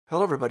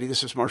Hello, everybody.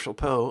 This is Marshall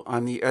Poe.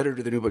 I'm the editor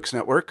of the New Books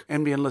Network.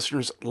 NBN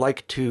listeners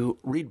like to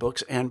read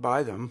books and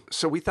buy them.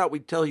 So we thought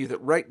we'd tell you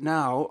that right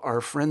now, our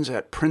friends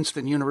at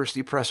Princeton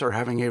University Press are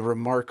having a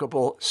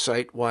remarkable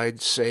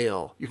site-wide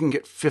sale. You can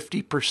get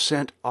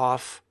 50%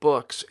 off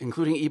books,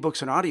 including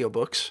ebooks and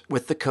audiobooks,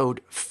 with the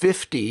code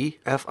 50,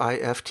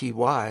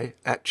 F-I-F-T-Y,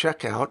 at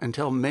checkout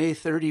until May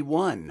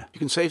 31. You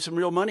can save some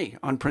real money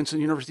on Princeton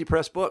University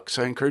Press books.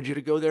 I encourage you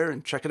to go there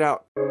and check it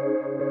out.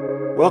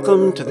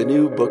 Welcome to the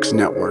New Books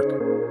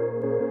Network.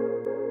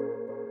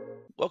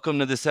 Welcome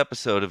to this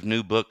episode of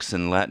New Books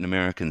in Latin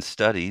American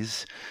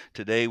Studies.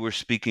 Today we're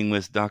speaking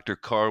with Dr.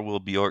 Carwil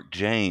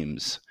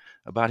Bjork-James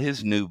about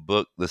his new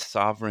book, The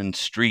Sovereign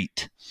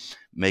Street,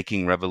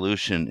 Making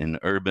Revolution in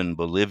Urban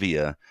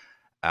Bolivia,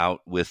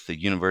 out with the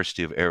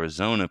University of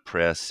Arizona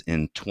Press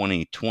in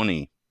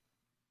 2020.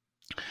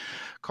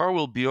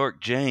 Carwil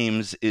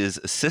Bjork-James is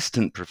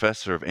Assistant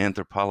Professor of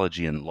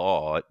Anthropology and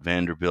Law at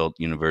Vanderbilt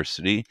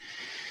University.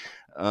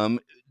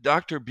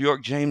 Dr.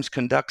 Bjork-James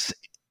conducts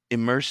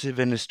immersive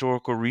and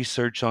historical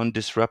research on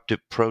disruptive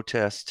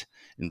protest,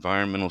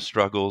 environmental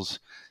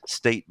struggles,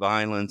 state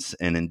violence,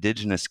 and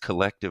indigenous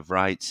collective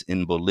rights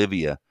in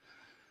Bolivia.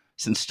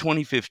 Since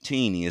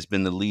 2015, he has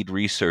been the lead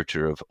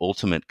researcher of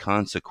Ultimate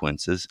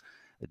Consequences,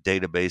 a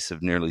database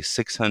of nearly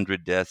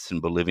 600 deaths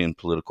in Bolivian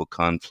political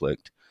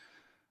conflict.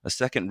 A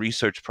second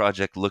research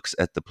project looks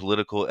at the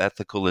political,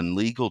 ethical, and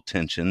legal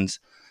tensions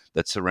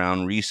that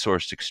surround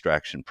resource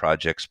extraction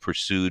projects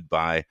pursued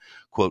by,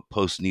 quote,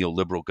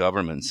 post-neoliberal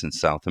governments in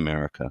South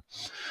America.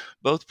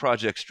 Both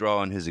projects draw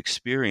on his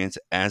experience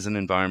as an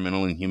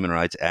environmental and human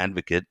rights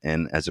advocate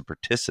and as a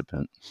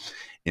participant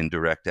in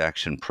direct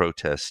action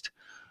protest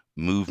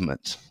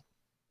movements.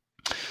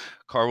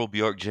 Carwil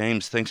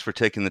Bjork-James, thanks for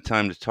taking the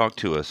time to talk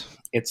to us.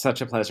 It's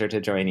such a pleasure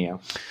to join you.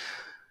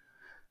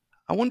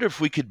 I wonder if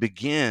we could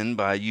begin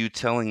by you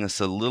telling us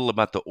a little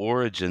about the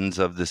origins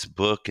of this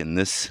book and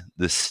this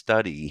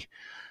study.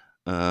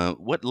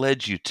 What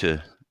led you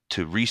to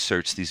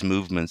research these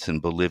movements in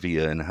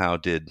Bolivia, and how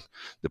did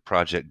the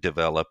project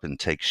develop and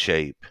take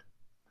shape?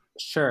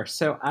 Sure.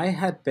 So I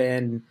had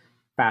been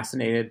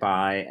fascinated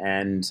by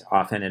and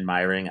often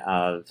admiring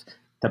of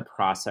the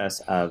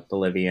process of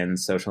Bolivian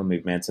social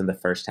movements in the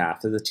first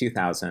half of the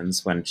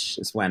 2000s, which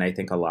is when I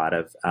think a lot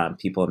of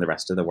people in the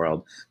rest of the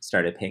world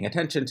started paying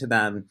attention to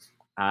them.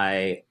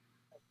 I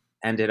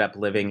ended up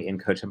living in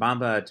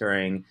Cochabamba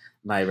during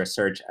my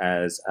research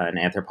as an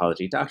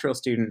anthropology doctoral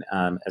student,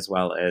 as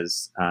well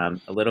as a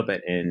little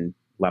bit in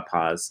La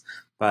Paz.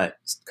 But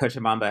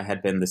Cochabamba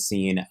had been the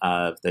scene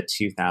of the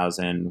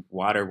 2000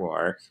 water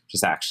war, which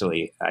is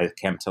actually, I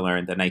came to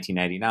learn, the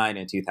 1999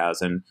 and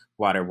 2000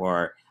 water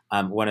war,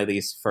 one of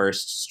these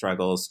first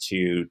struggles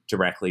to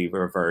directly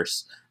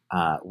reverse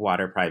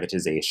water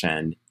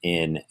privatization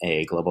in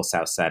a global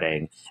south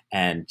setting,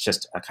 and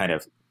just a kind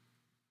of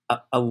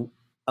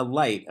a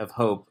light of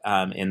hope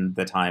in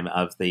the time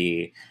of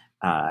the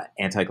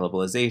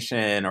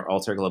anti-globalization or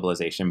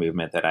ultra-globalization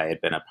movement that I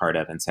had been a part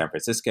of in San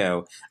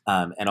Francisco,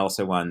 and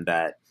also one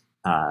that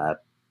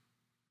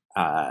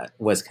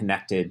was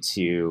connected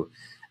to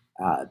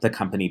the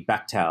company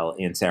Bechtel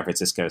in San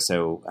Francisco.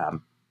 So,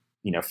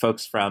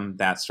 folks from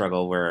that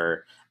struggle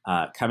were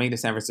coming to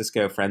San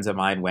Francisco. Friends of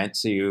mine went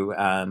to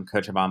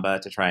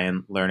Cochabamba to try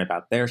and learn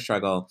about their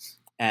struggle.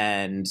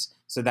 And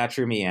so that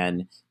drew me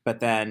in.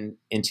 But then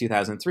in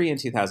 2003 and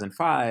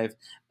 2005,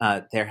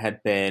 there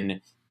had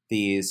been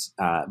these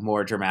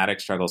more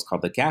dramatic struggles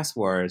called the gas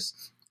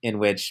wars, in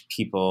which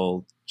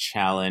people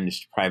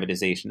challenged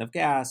privatization of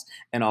gas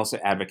and also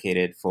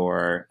advocated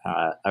for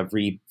a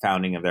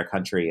refounding of their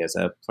country as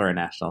a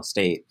plurinational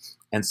state.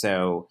 And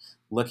so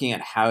looking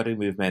at how do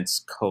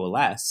movements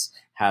coalesce,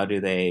 how do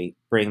they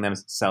bring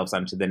themselves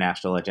onto the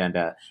national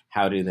agenda,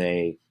 how do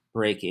they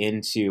break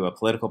into a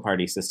political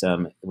party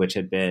system which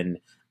had been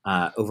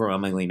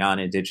overwhelmingly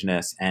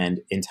non-indigenous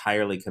and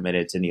entirely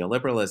committed to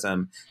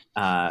neoliberalism,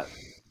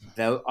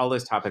 all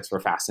those topics were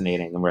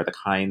fascinating and were the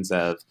kinds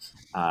of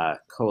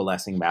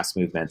coalescing mass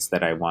movements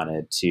that I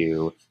wanted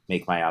to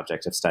make my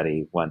object of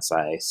study once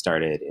I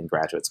started in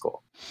graduate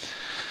school.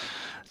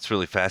 It's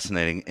really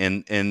fascinating,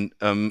 and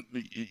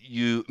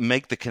you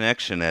make the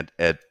connection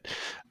at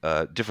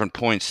different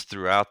points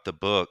throughout the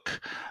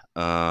book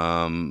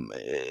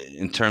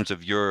in terms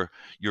of your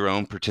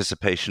own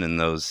participation in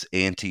those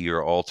anti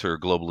or alter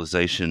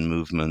globalization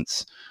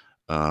movements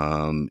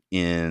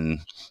in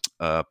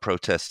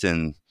protests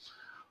in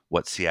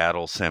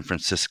Seattle, San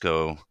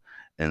Francisco,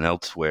 and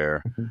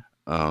elsewhere.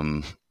 Mm-hmm.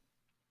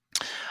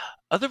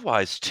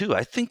 Otherwise, too,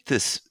 I think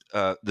this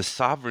the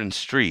Sovereign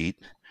Street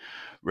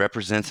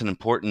represents an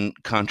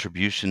important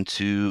contribution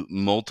to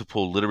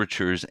multiple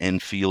literatures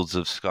and fields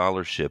of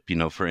scholarship.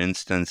 For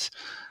instance,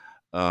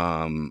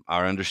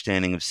 our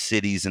understanding of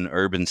cities and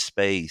urban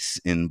space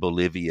in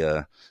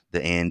Bolivia,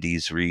 the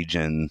Andes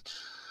region,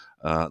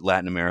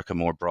 Latin America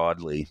more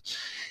broadly.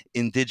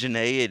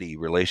 Indigeneity,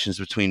 relations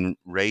between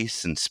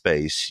race and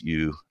space,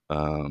 you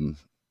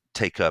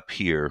take up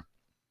here.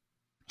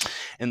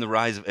 and the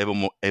rise of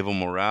Evo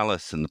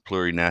Morales and the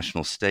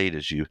plurinational state,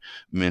 as you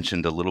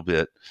mentioned a little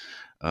bit,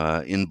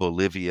 in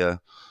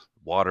Bolivia,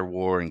 water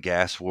war and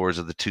gas wars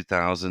of the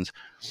 2000s.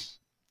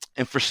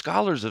 And for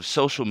scholars of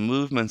social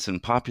movements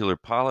and popular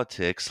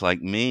politics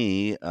like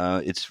me,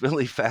 it's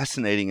really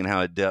fascinating in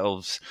how it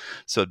delves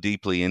so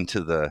deeply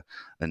into the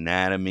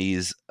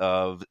anatomies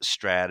of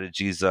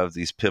strategies of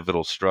these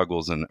pivotal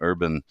struggles in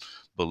urban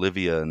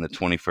Bolivia in the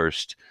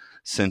 21st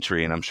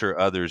century. And I'm sure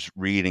others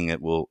reading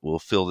it will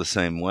feel the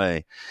same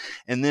way.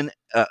 And then,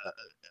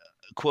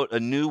 quote, a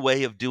new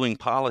way of doing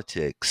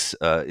politics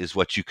is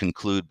what you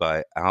conclude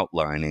by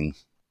outlining.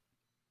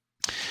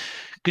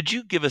 Could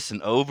you give us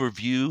an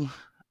overview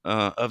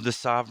of the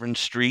Sovereign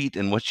Street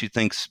and what you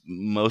think's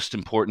most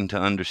important to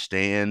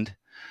understand,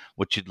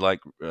 what you'd like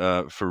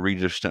for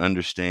readers to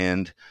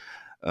understand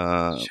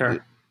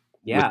Sure.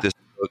 with this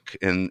book,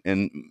 and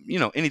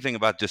anything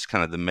about just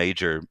kind of the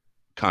major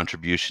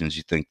contributions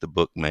you think the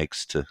book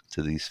makes to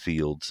these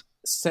fields?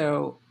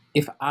 So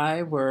when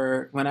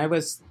I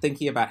was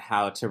thinking about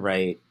how to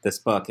write this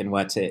book and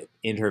what to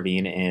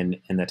intervene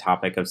in the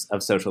topic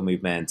of social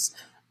movements,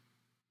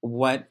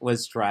 what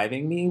was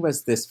driving me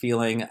was this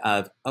feeling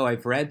of,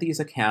 I've read these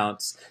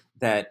accounts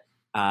that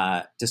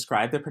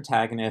describe the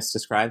protagonists,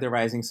 describe the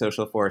rising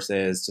social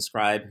forces,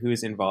 describe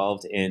who's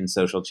involved in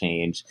social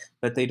change,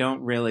 but they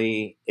don't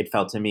really, it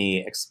felt to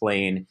me,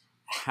 explain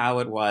how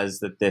it was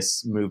that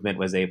this movement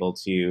was able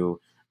to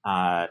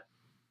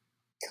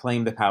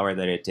claim the power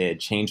that it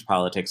did, change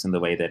politics in the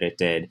way that it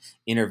did,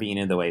 intervene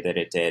in the way that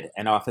it did.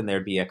 And often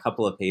there'd be a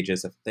couple of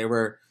pages if there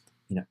were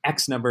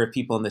X number of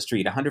people in the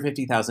street,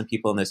 150,000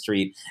 people in the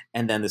street,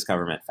 and then this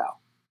government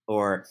fell.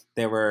 Or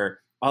there were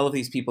all of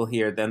these people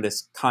here, then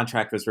this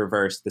contract was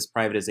reversed, this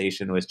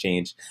privatization was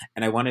changed.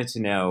 And I wanted to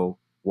know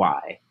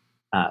why.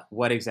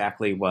 What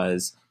exactly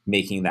was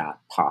making that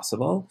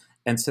possible?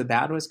 And so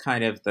that was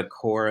kind of the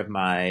core of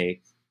my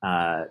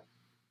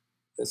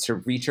sort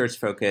of research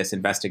focus,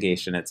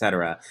 investigation, et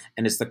cetera.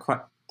 And it's the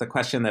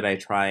question that I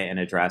try and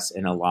address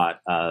in a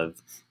lot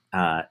of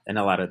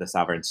the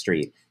Sovereign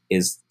Street,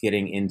 is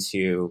getting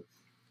into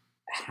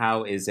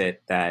how is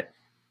it that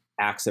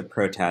acts of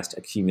protest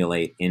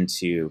accumulate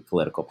into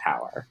political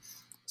power.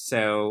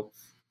 So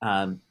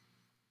in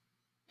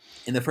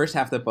the first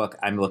half of the book,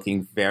 I'm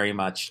looking very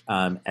much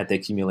at the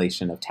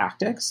accumulation of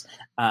tactics.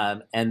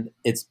 And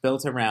it's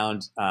built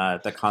around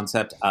the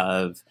concept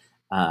of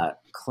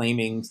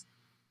claiming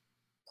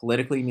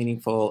politically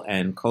meaningful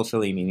and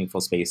culturally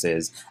meaningful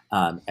spaces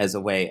as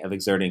a way of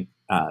exerting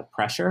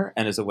pressure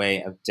and as a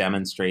way of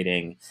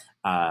demonstrating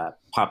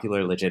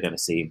popular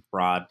legitimacy,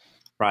 broad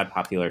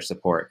popular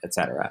support,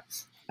 etc.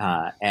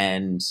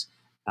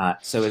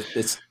 So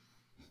it's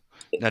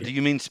now, do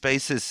you mean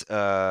spaces in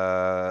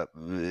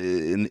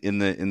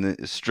the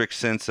strict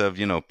sense of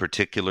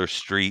particular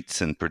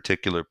streets and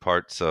particular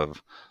parts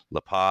of La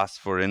Paz,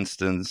 for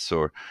instance,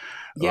 or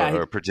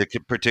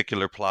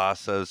particular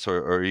plazas,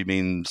 or you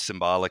mean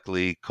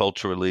symbolically,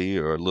 culturally,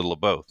 or a little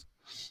of both?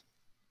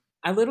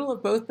 A little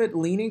of both, but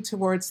leaning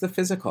towards the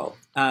physical.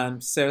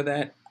 So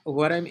that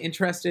what I'm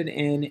interested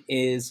in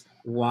is,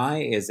 why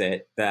is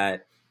it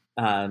that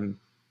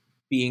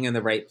being in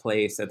the right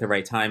place at the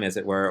right time, as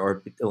it were,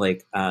 or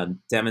like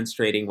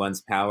demonstrating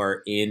one's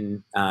power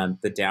in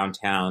the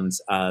downtowns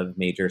of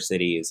major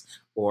cities,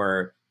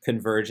 or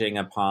converging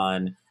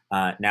upon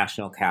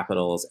national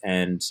capitals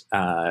and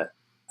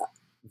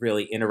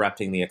really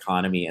interrupting the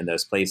economy in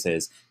those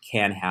places,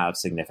 can have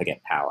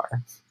significant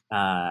power.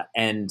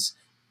 And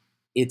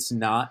it's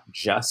not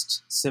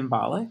just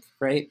symbolic,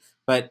 right?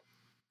 But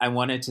I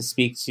wanted to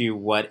speak to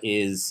what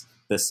is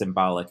the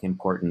symbolic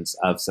importance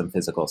of some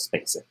physical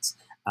spaces.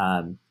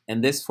 And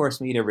this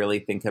forced me to really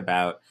think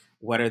about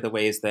what are the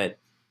ways that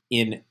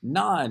in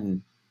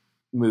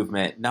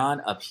non-movement,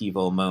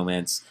 non-upheaval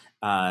moments,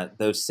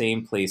 those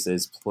same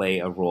places play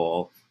a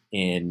role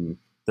in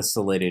the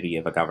solidity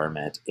of a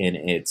government, in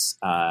its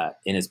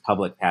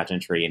public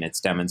pageantry, in its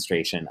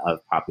demonstration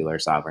of popular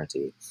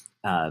sovereignty.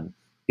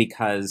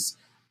 Because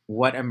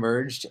what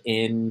emerged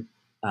in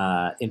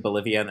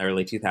Bolivia in the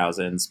early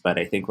 2000s, but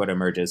I think what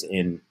emerges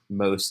in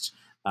most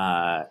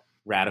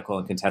radical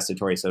and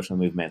contestatory social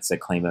movements that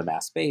claim a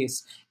mass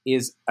base,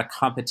 is a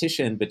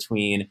competition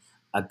between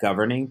a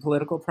governing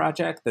political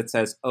project that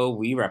says,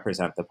 we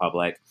represent the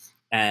public,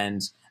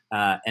 and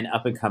an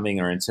up-and-coming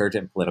or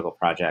insurgent political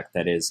project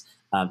that is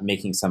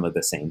making some of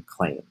the same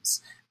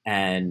claims.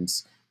 And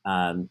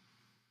I'm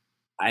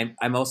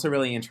also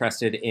really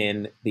interested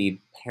in the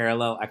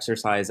parallel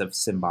exercise of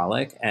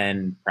symbolic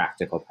and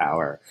practical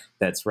power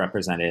that's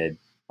represented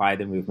by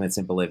the movements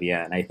in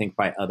Bolivia, and I think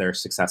by other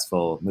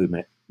successful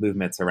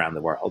movements around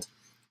the world.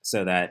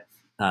 So that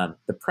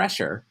the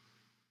pressure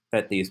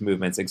that these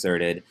movements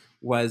exerted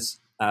was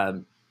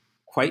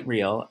quite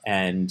real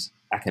and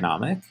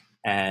economic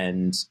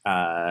and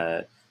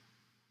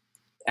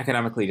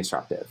economically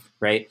disruptive,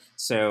 right?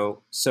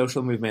 So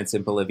social movements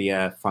in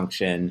Bolivia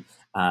function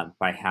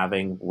by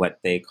having what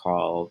they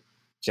call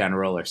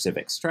general or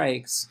civic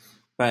strikes,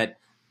 but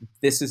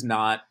this is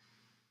not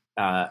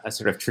a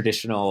sort of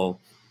traditional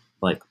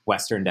like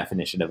Western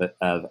definition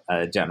of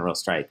a general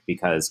strike,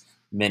 because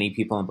many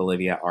people in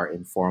Bolivia are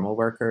informal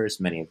workers.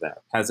 Many of them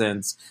are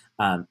peasants.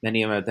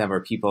 Many of them are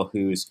people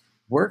whose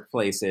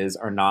workplaces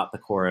are not the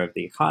core of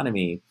the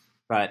economy,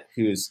 but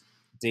whose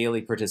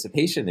daily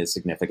participation is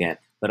significant,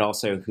 but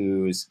also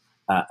whose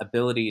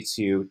ability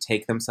to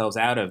take themselves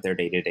out of their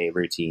day-to-day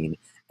routine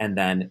and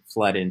then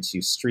flood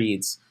into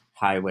streets,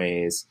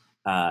 highways,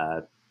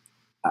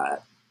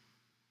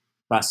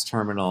 bus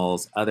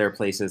terminals, other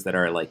places that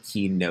are like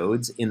key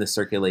nodes in the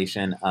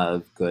circulation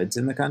of goods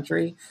in the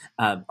country,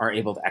 are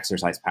able to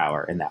exercise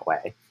power in that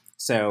way.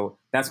 So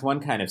that's one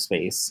kind of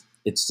space.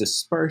 It's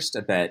dispersed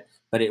a bit,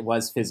 but it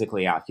was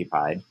physically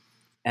occupied.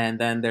 And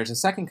then there's a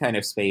second kind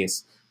of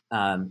space,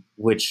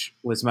 which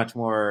was much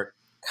more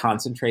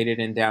concentrated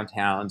in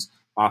downtowns,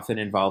 often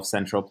involved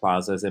central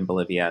plazas in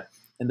Bolivia.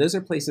 And those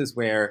are places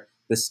where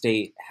the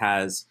state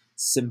has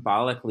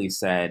symbolically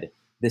said,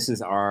 this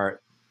is our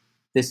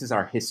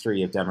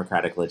history of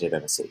democratic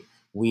legitimacy.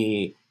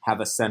 We have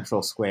a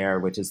central square,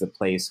 which is the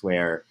place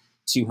where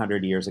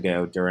 200 years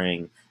ago,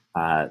 during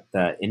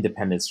the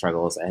independence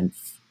struggles, and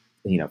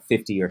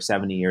 50 or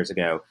 70 years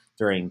ago,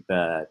 during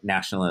the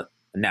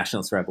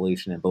nationalist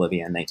revolution in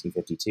Bolivia in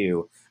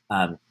 1952,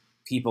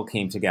 people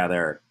came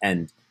together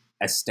and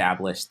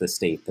established the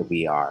state that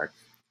we are.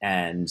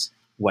 And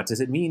what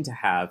does it mean to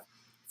have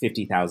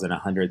 50,000,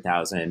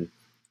 100,000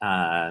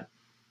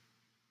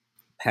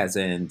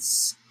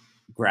 peasants,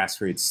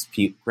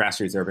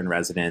 grassroots urban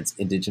residents,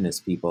 indigenous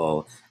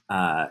people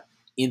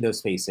in those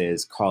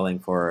spaces calling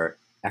for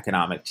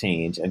economic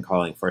change and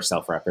calling for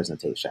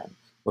self-representation?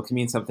 Well, it can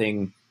mean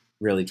something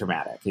really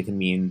dramatic. It can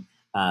mean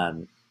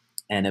an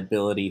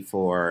ability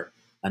for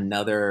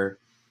another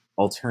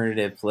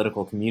alternative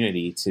political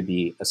community to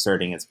be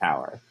asserting its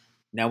power.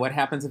 Now, what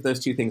happens if those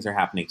two things are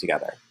happening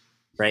together,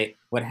 right?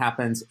 What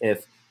happens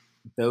if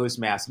those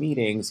mass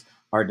meetings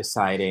are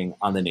deciding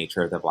on the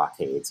nature of the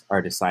blockades,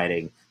 are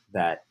deciding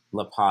that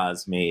La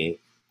Paz may,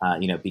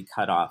 be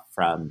cut off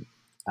from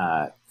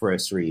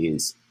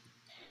groceries,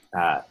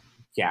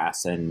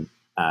 gas and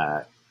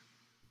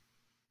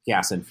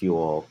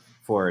fuel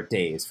for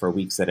days, for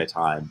weeks at a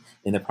time,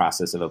 in the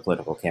process of a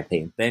political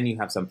campaign? Then you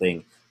have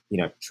something,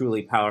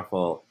 truly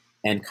powerful,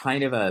 and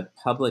kind of a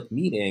public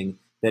meeting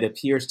that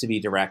appears to be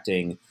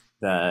directing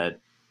the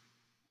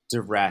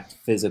direct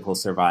physical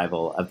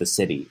survival of the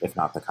city, if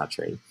not the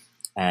country.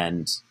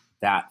 And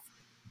that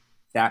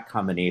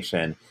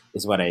combination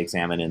is what I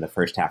examine in the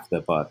first half of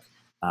the book,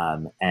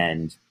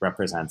 and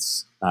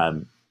represents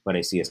what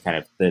I see as kind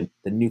of the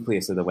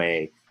nucleus of the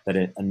way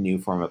that a new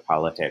form of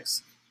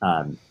politics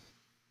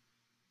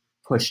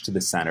pushed to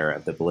the center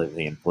of the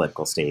Bolivian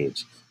political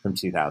stage from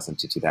 2000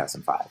 to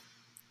 2005.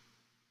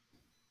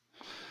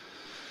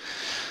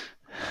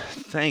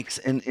 Thanks.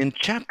 And in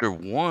chapter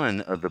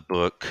 1 of the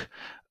book,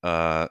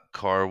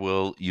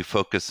 Carl, you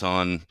focus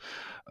on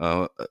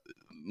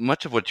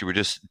much of what you were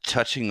just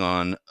touching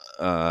on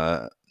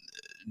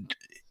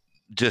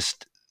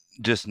just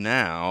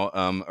now,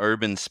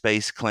 urban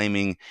space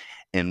claiming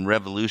and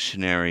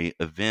revolutionary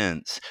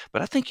events.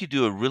 But I think you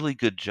do a really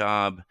good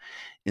job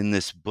in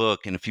this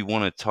book. And if you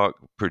want to talk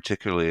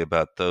particularly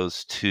about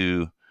those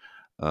two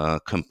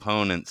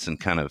components and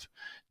kind of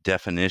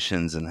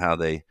definitions and how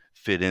they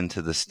fit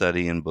into the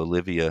study in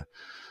Bolivia,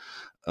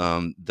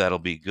 that'll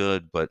be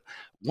good. But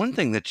one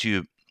thing that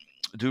you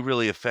do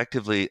really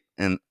effectively,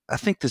 and I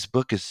think this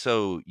book is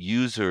so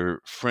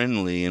user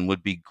friendly and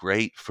would be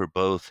great for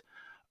both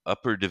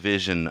upper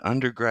division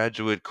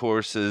undergraduate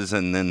courses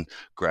and then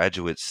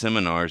graduate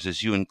seminars,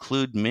 is you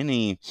include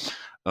many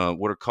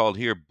what are called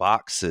here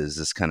boxes,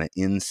 this kind of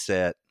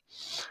inset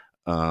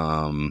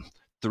 3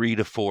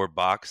 to 4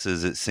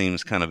 boxes, it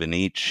seems, kind of in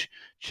each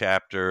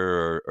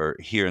chapter or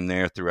here and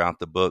there throughout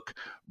the book,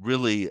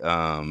 really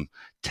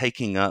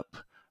taking up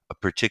a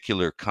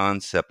particular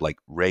concept like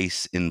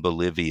race in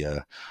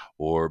Bolivia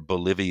or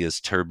Bolivia's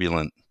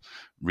turbulent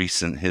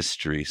recent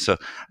history. So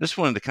I just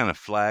wanted to kind of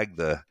flag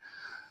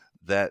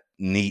that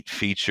neat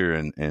feature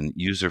and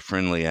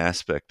user-friendly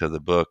aspect of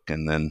the book,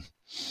 and then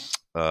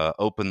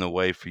open the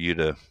way for you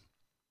to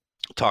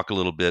talk a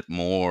little bit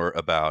more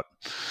about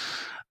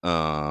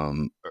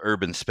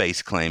urban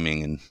space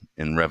claiming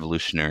and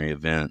revolutionary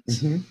events.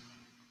 Mm-hmm.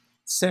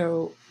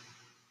 So,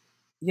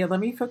 let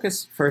me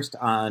focus first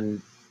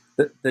on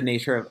the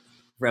nature of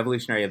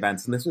revolutionary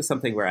events. And this was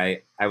something where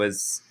I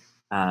was,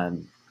 I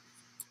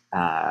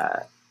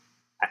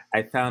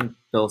found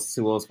Bill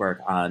Sewell's work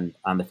on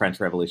the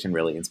French Revolution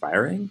really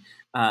inspiring,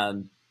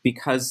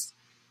 because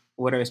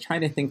what I was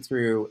trying to think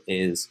through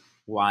is,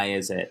 why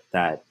is it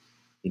that,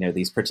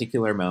 these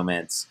particular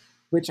moments,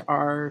 which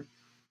are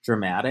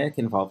dramatic,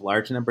 involve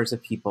large numbers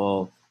of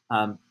people,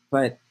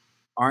 but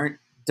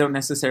don't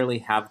necessarily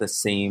have the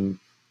same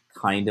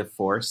kind of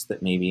force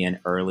that maybe an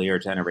earlier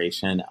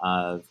generation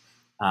of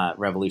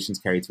revolutions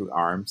carried through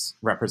arms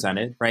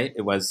represented, right?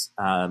 It was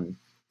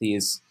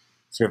these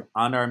sort of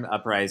unarmed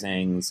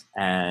uprisings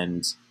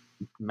and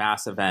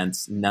mass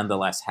events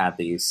nonetheless had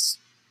these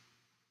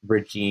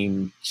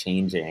regime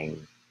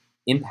changing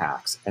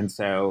impacts. And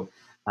so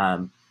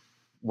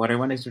what I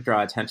wanted to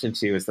draw attention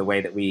to is the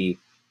way that we,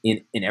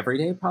 in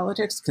everyday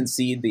politics,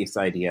 concede this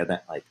idea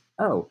that, like,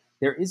 oh,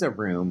 there is a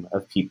room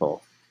of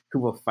people who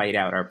will fight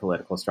out our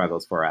political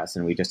struggles for us,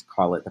 and we just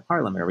call it the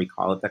parliament or we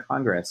call it the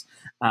Congress.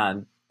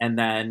 And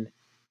then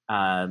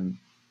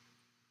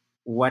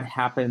what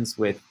happens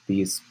with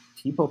these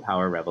people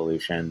power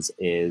revolutions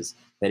is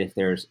that if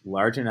there's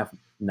large enough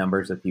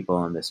numbers of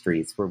people in the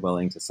streets, we're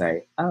willing to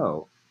say,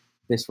 oh,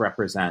 this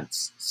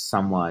represents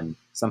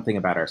something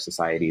about our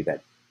society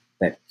that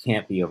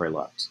can't be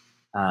overlooked.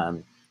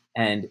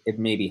 And it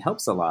maybe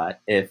helps a lot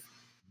if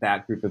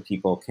that group of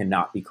people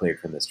cannot be cleared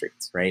from the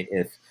streets, right?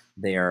 If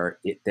they're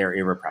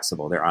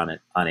irrepressible, they're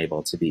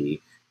unable to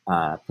be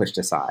pushed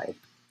aside.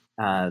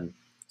 I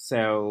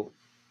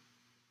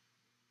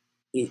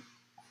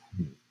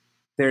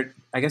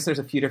guess there's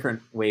a few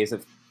different ways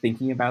of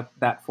thinking about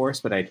that force,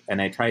 but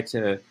I try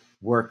to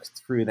work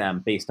through them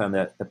based on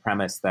the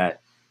premise that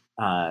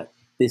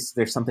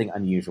there's something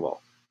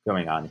unusual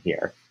going on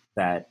here,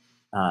 that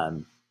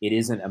it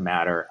isn't a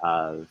matter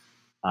of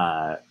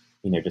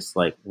just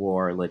like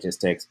war,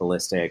 logistics,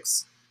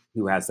 ballistics,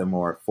 who has the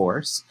more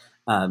force,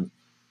 and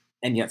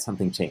yet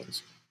something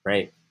changed,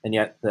 right? And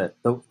yet the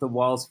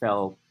walls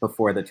fell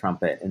before the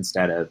trumpet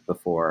instead of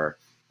before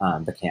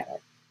the cannon.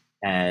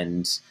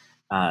 And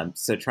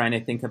so trying to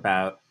think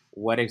about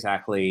what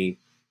exactly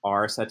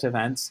are such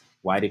events,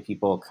 why do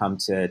people come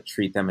to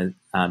treat them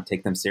and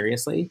take them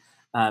seriously?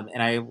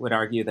 And I would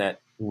argue that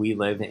we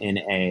live in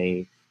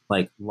a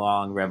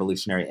long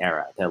revolutionary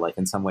era, that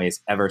in some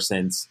ways, ever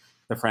since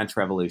the French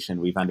Revolution,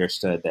 we've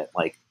understood that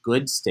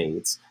good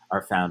states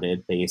are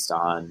founded based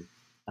on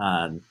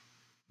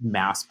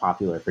mass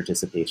popular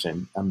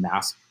participation, a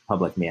mass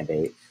public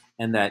mandate,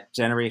 and that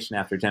generation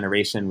after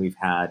generation, we've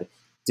had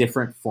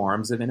different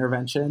forms of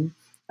intervention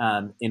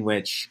in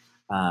which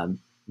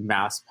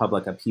mass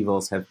public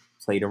upheavals have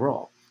played a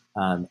role.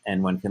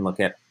 And one can look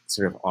at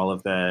sort of all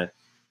of the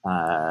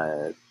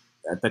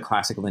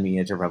classic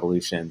lineage of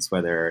revolutions,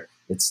 whether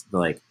it's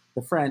the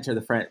French or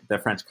the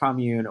French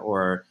Commune,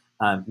 or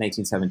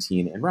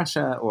 1917 in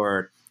Russia,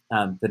 or the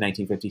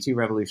 1952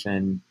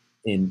 revolution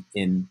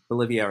in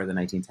Bolivia, or the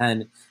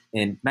 1910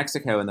 in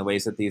Mexico, in the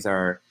ways that these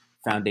are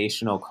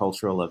foundational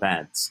cultural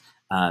events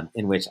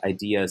in which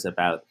ideas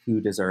about who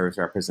deserves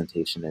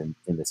representation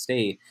in the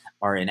state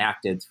are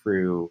enacted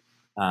through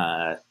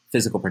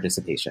physical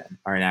participation,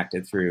 are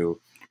enacted through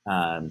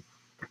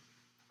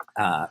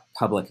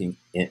public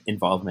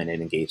involvement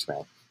and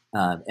engagement,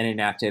 and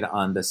enacted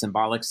on the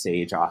symbolic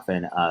stage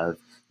often of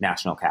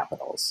national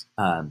capitals.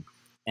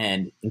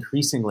 And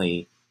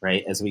increasingly,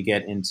 right, as we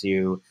get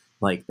into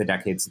the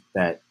decades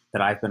that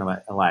I've been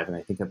alive, and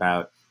I think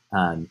about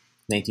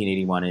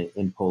 1981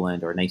 in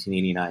Poland, or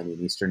 1989 in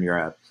Eastern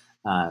Europe,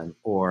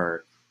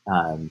 or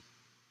the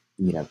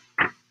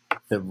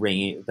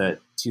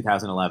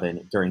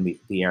 2011 during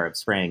the Arab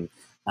Spring,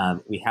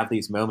 we have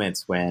these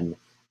moments when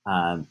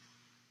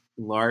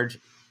large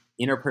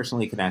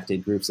interpersonally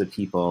connected groups of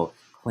people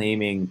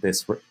claiming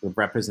this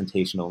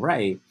representational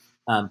right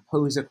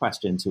pose a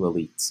question to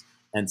elites.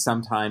 And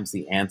sometimes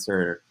the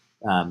answer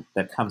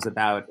that comes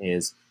about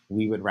is,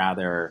 we would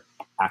rather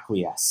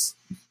acquiesce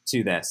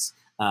to this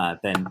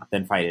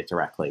than fight it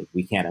directly.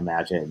 We can't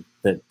imagine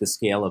the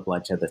scale of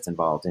bloodshed that's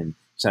involved in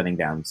shutting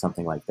down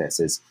something like this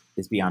is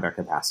beyond our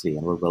capacity,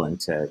 and we're willing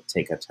to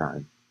take a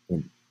turn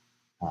in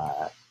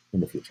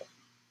the future.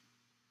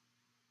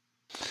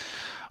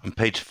 On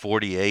page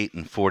 48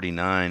 and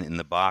 49 in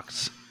the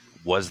box,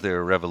 was there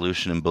a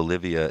revolution in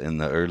Bolivia in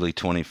the early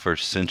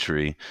 21st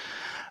century?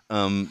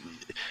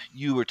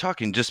 You were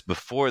talking just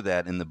before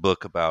that in the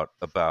book about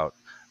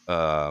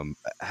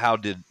how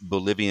did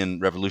Bolivian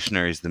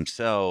revolutionaries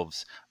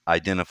themselves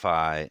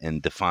identify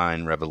and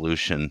define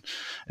revolution,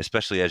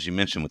 especially as you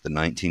mentioned with the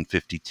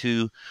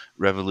 1952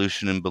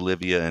 revolution in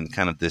Bolivia and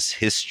kind of this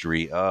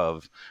history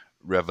of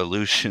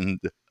revolution.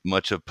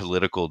 Much of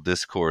political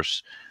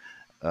discourse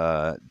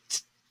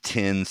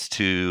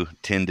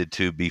tended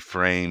to be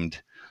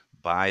framed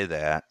by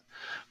that.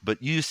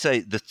 But you say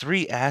the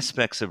three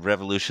aspects of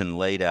revolution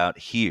laid out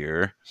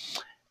here: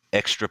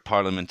 extra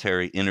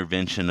parliamentary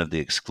intervention of the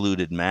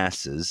excluded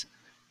masses,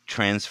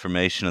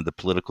 transformation of the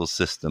political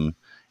system,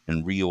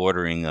 and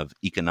reordering of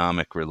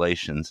economic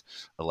relations,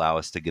 allow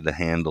us to get a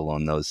handle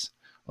on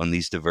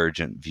these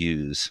divergent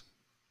views.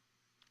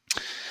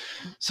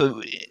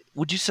 So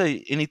would you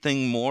say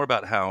anything more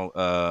about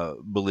how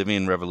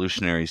Bolivian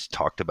revolutionaries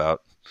talked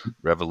about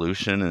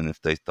revolution, and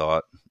if they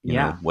thought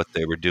what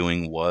they were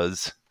doing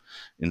was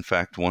in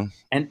fact one?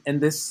 And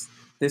this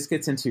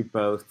gets into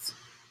both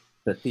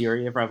the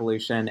theory of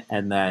revolution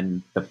and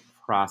then the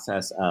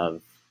process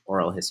of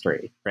oral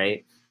history,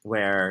 right?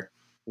 Where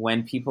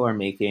when people are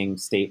making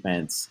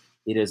statements,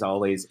 it is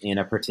always in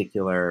a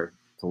particular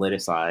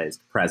politicized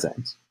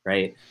present,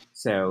 right?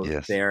 So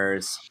yes.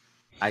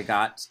 I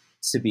got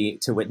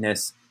to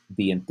witness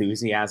the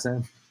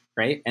enthusiasm,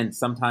 right? And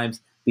sometimes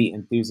the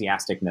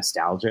enthusiastic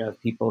nostalgia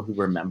of people who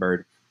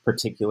remembered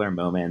particular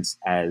moments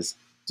as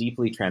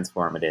deeply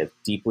transformative,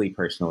 deeply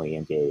personally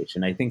engaged.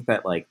 And I think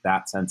that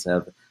that sense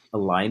of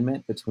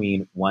alignment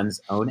between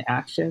one's own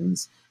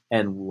actions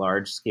and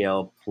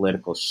large-scale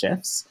political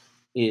shifts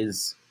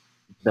is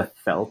the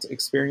felt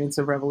experience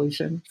of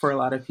revolution for a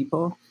lot of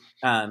people.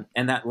 And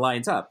that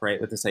lines up, right,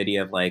 with this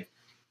idea of like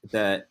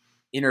the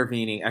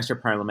intervening extra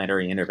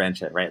parliamentary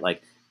intervention, right?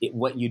 Like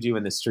what you do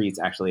in the streets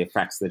actually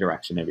affects the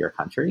direction of your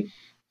country.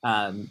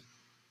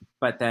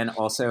 But then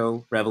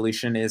also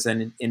revolution is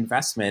an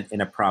investment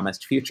in a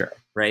promised future,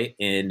 right?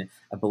 In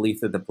a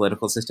belief that the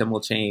political system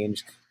will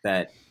change,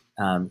 that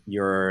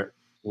your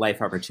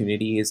life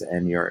opportunities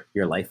and your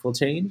life will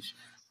change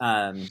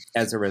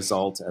as a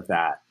result of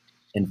that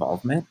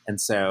involvement. And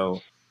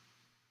so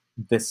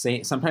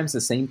sometimes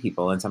the same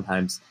people, and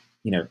sometimes,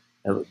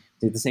 the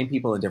same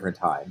people in different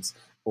times,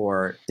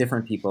 or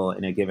different people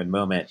in a given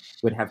moment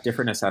would have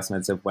different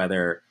assessments of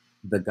whether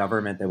the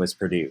government that was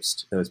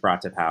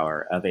brought to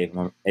power of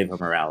Evo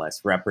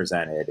Morales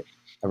represented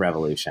a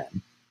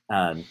revolution.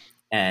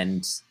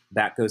 And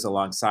that goes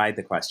alongside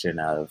the question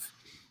of,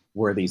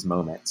 were these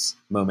moments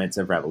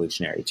of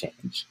revolutionary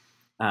change?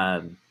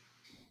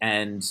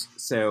 And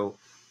so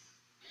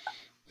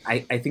I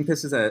think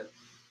this is a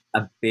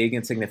big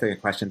and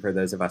significant question for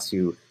those of us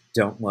who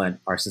don't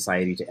want our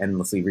society to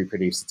endlessly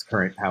reproduce its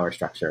current power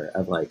structure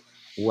of like,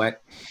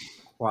 what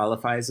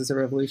qualifies as a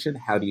revolution?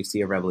 How do you see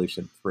a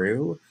revolution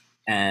through?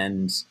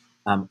 And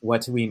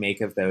what do we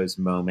make of those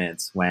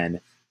moments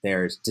when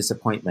there's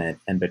disappointment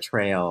and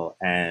betrayal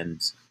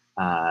and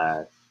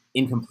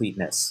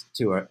incompleteness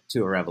to a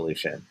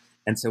revolution?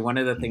 And so one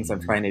of the things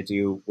I'm trying to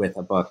do with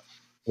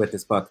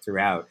this book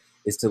throughout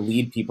is to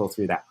lead people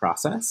through that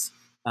process,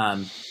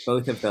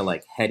 both of the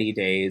like heady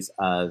days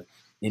of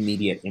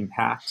immediate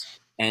impact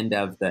and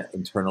of the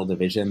internal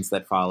divisions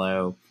that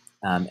follow,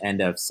 and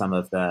of some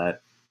of the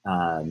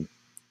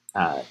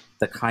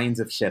kinds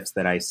of shifts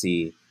that I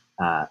see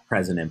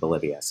present in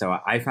Bolivia. So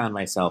I found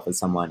myself as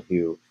someone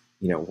who,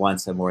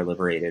 wants a more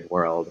liberated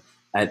world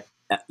on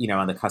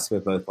the cusp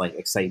of both like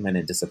excitement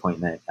and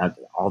disappointment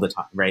all the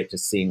time, right?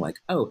 Just seeing like,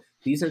 oh,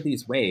 these are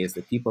these ways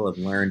that people have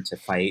learned to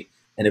fight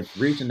and have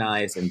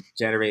regionalized and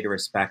generate a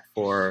respect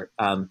for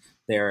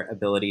their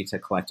ability to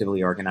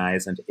collectively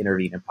organize and to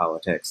intervene in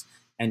politics.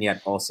 And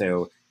yet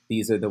also,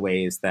 these are the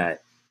ways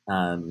that,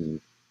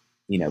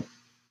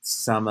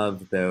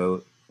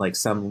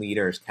 some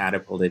leaders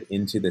catapulted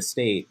into the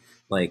state,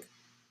 like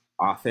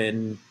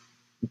often,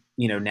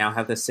 now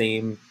have the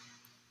same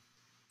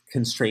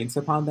constraints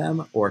upon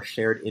them or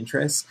shared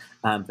interests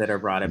that are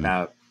brought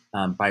about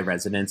by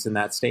residents in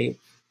that state,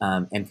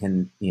 and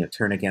can,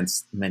 turn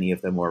against many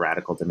of the more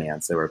radical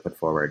demands that were put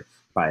forward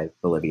by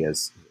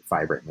Bolivia's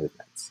vibrant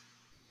movements.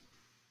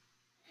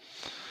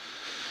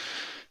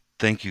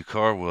 Thank you,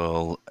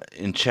 Carwell.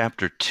 In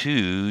chapter 2,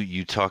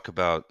 you talk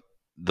about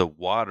the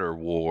water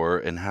war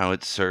and how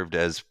it served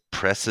as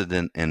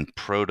precedent and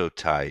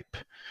prototype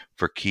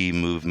for key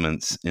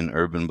movements in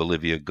urban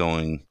Bolivia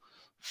going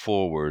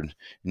forward.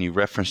 And you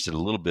referenced it a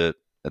little bit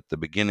at the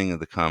beginning of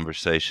the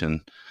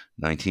conversation,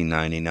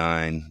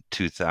 1999,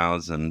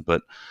 2000.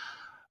 But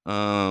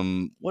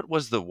what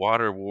was the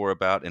water war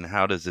about, and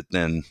how do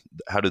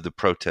the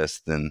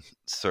protests then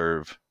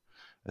serve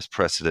as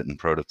precedent and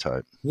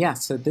prototype? Yeah,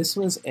 so this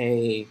was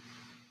a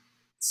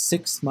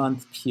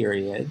 6-month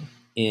period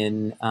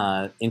in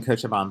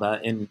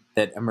Cochabamba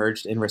that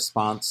emerged in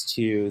response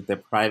to the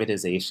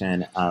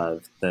privatization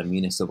of the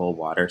municipal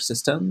water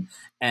system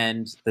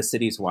and the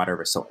city's water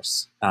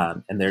resource.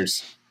 And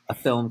there's a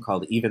film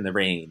called Even the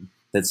Rain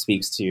that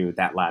speaks to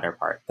that latter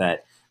part,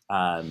 that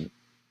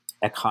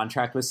a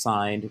contract was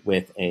signed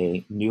with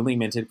a newly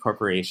minted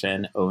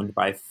corporation owned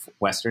by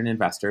Western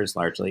investors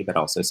largely, but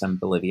also some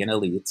Bolivian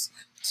elites,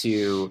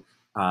 to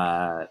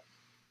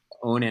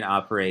own and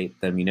operate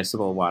the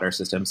municipal water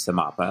system,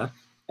 SEMAPA,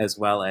 as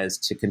well as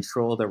to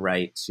control the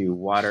right to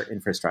water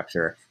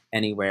infrastructure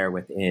anywhere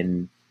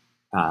within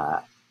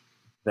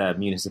the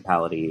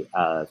municipality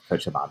of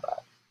Cochabamba.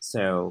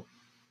 So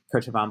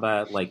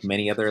Cochabamba, like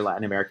many other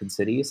Latin American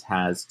cities,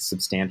 has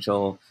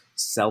substantial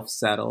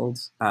self-settled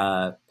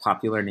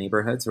popular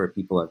neighborhoods where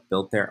people have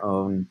built their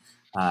own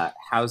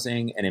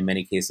housing and in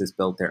many cases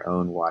built their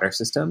own water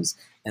systems,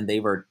 and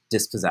they were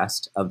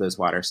dispossessed of those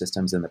water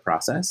systems in the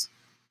process.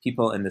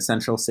 People in the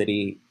central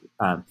city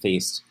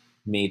faced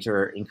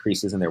major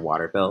increases in their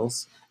water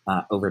bills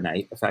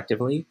overnight,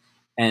 effectively.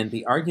 And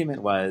the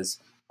argument was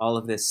all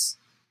of this,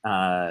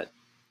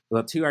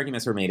 two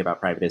arguments were made about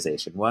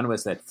privatization. One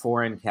was that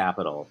foreign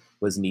capital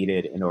was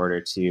needed in order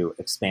to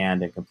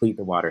expand and complete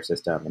the water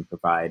system and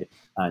provide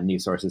new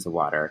sources of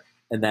water.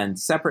 And then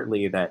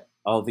separately, that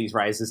all of these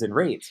rises in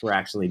rates were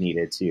actually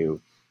needed to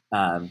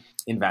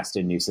invest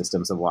in new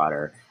systems of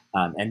water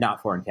and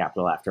not foreign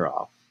capital after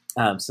all.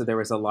 So there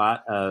was a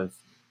lot of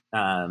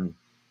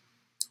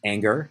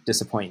anger,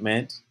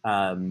 disappointment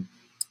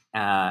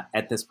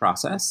at this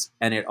process.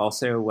 And it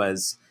also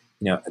was,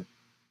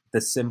 the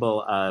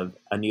symbol of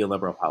a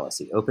neoliberal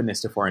policy: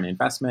 openness to foreign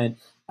investment,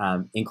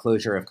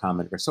 enclosure of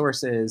common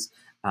resources,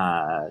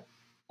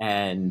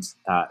 and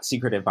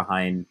secretive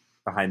behind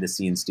the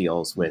scenes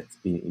deals with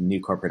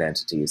new corporate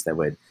entities that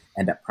would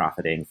end up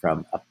profiting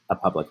from a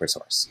public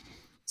resource.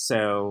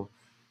 So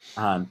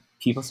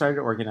people started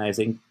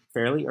organizing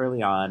fairly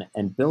early on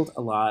and built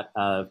a lot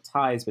of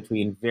ties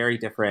between very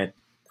different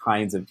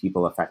kinds of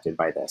people affected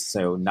by this.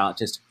 So not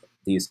just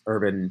these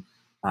urban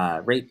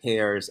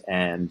ratepayers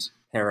and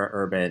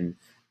para-urban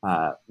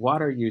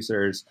water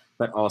users,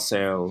 but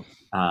also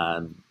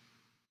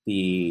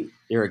the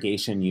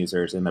irrigation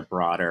users in the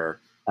broader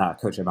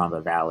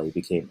Cochabamba Valley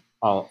became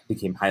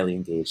highly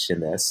engaged in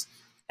this,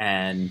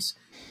 and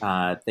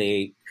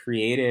they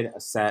created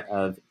a set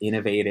of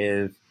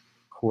innovative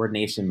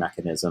coordination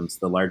mechanisms,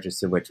 the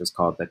largest of which was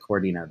called the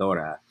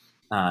Coordinadora,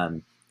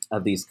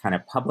 of these kind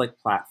of public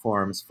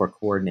platforms for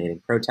coordinating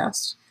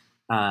protests.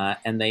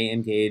 And they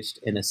engaged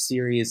in a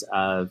series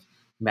of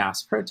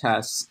mass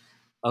protests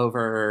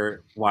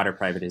over water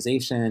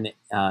privatization,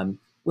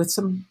 with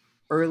some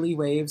early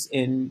waves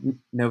in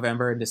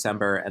November and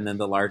December, and then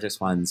the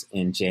largest ones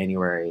in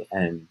January,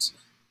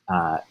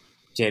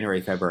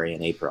 February,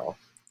 and April.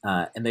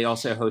 And they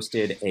also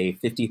hosted a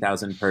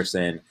 50,000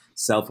 person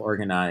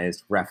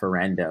self-organized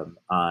referendum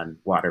on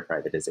water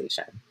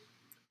privatization.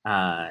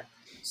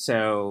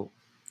 So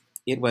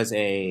it was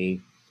a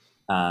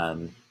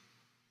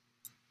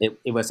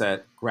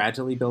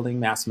gradually building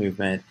mass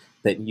movement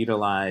that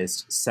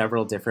utilized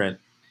several different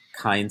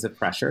kinds of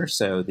pressure.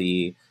 So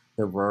the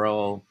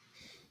rural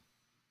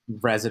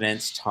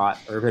residents taught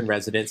urban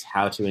residents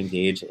how to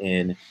engage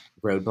in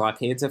road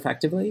blockades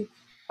effectively.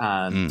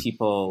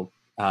 People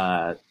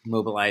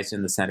mobilized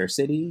in the center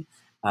city.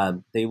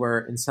 They were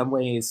in some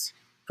ways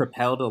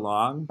propelled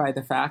along by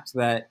the fact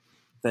that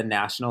the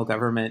national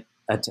government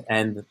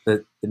and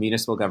the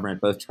municipal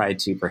government both tried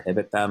to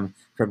prohibit them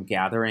from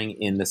gathering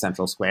in the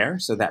central square.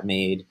 So that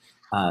made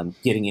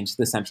getting into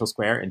the central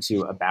square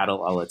into a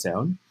battle all its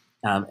own.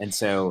 And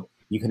so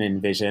you can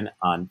envision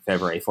on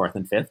February 4th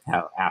and 5th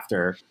how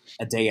after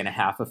a day and a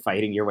half of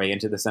fighting your way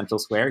into the central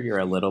square, you're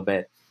a little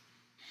bit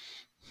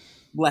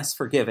less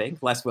forgiving,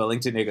 less willing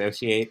to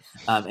negotiate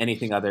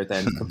anything other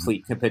than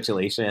complete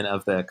capitulation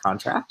of the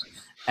contract.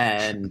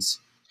 And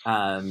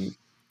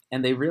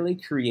they really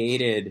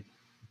created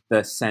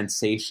the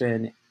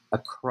sensation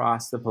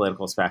across the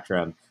political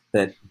spectrum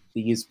that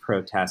these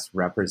protests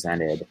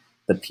represented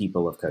the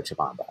people of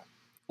Cochabamba.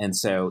 And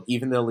so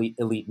even the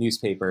elite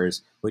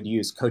newspapers would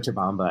use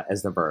Cochabamba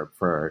as the verb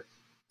for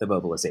the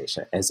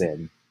mobilization, as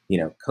in,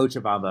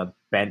 Cochabamba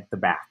bent the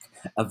back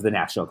of the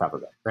national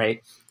government,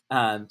 right?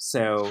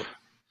 So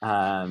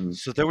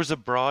there was a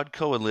broad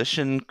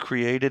coalition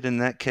created in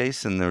that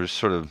case, and there was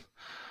sort of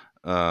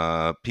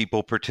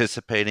people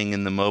participating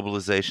in the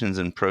mobilizations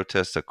and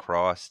protests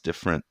across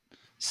different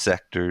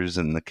sectors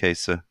in the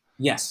case of...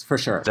 Yes, for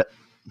sure.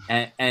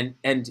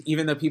 And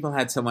even though people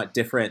had somewhat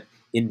different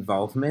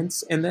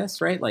involvements in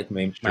this, right? Like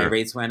my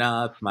rates went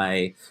up,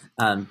 the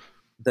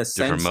sense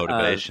different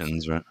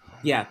motivations, right?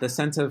 Yeah, the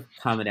sense of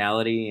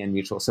commonality and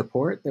mutual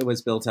support that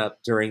was built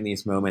up during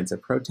these moments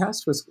of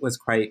protest was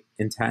quite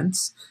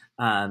intense.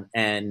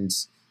 And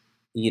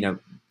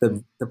the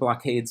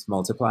blockades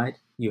multiplied.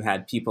 You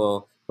had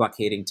people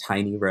blockading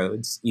tiny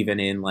roads, even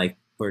in like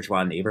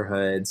bourgeois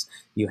neighborhoods.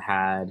 You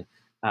had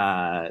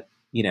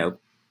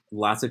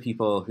lots of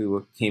people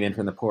who came in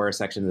from the poorer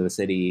sections of the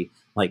city,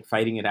 like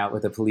fighting it out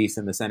with the police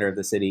in the center of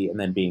the city and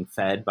then being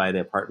fed by the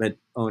apartment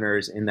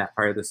owners in that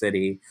part of the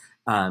city.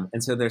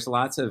 And so there's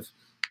lots of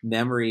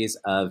memories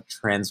of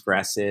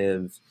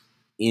transgressive,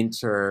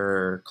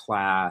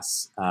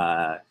 interclass,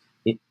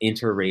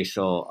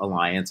 interracial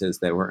alliances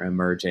that were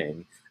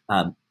emerging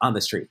on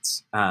the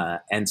streets.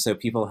 And so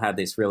people had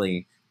these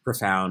really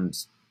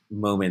profound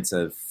moments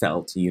of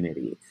felt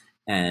unity.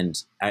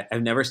 And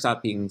I've never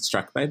stopped being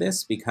struck by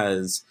this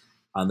because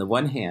on the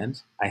one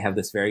hand, I have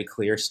this very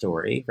clear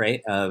story,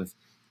 right, of,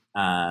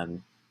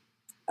 from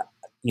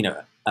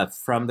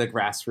the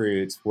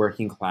grassroots,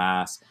 working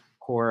class,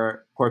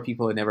 poor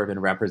people who had never been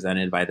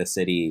represented by the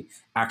city,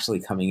 actually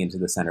coming into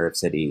the center of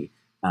city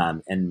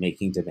and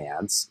making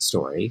demands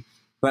story,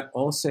 but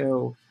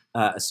also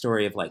a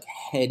story of like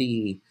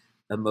heady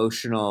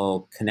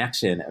emotional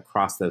connection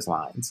across those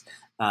lines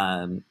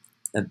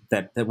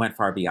that went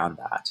far beyond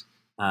that.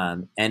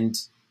 And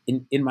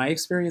in my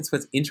experience,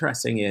 what's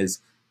interesting is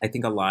I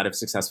think a lot of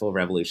successful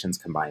revolutions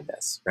combine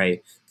this,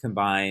 right?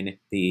 Combine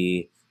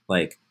the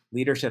like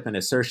leadership and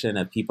assertion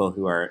of people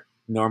who are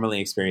normally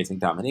experiencing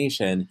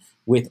domination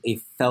with a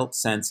felt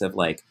sense of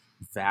like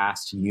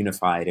vast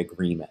unified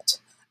agreement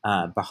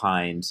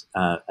behind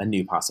a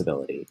new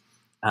possibility.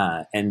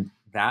 And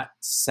that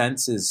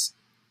sense is,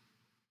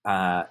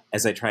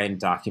 as I try and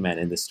document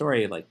in the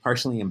story, like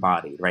partially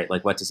embodied, right?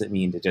 Like, what does it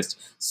mean to just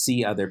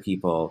see other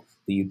people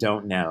that you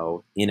don't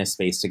know in a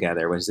space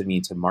together? What does it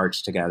mean to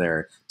march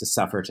together, to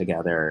suffer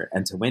together,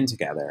 and to win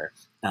together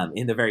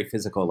in the very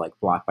physical, like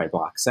block by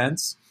block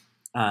sense?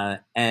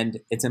 And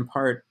it's in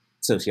part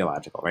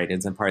sociological, right?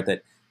 It's in part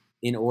that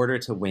in order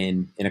to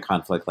win in a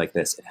conflict like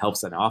this, it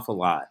helps an awful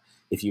lot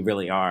if you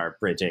really are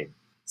bridging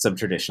some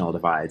traditional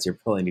divides. You're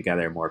pulling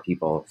together more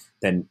people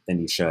than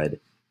you should.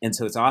 And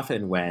so it's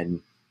often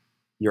when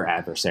your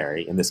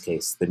adversary, in this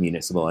case, the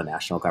municipal and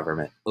national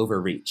government,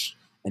 overreach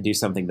and do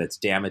something that's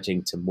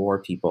damaging to more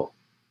people,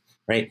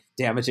 right?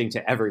 Damaging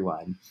to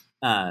everyone,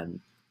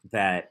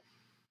 that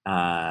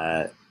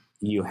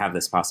you have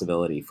this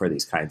possibility for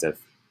these kinds of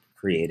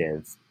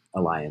creative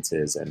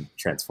alliances and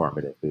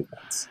transformative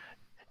movements.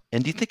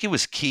 And do you think it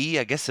was key?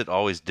 I guess it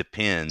always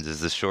depends is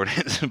the short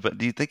answer, but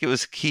do you think it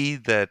was key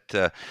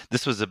that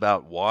this was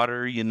about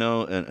water,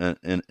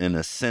 an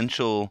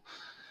essential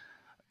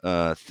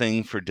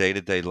thing for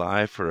day-to-day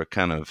life, or a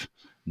kind of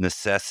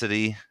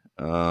necessity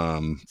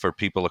for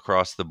people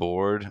across the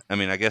board? I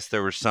mean, I guess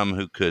there were some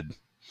who could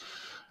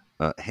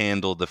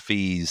handle the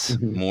fees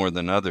more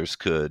than others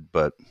could,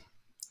 but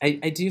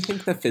I do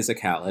think the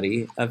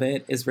physicality of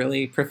it is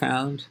really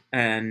profound,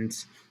 and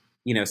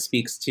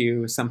speaks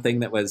to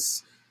something that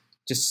was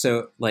just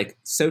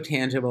so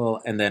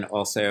tangible, and then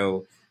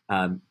also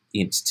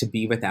to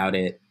be without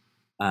it,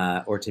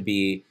 or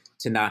to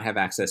not have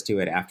access to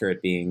it after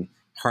it being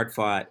hard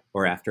fought,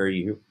 or after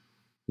you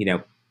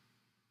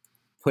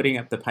putting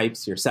up the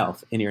pipes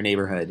yourself in your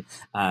neighborhood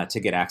to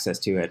get access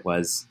to it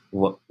was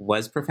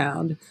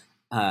profound.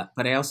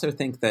 But I also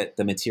think that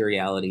the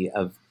materiality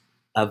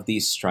of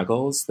these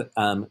struggles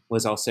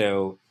was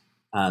also,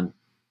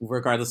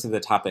 regardless of the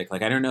topic,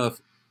 I don't know if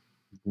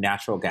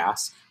natural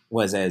gas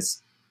was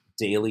as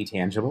daily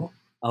tangible,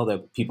 although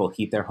people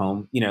heat their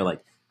home,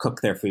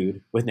 cook their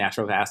food with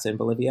natural gas in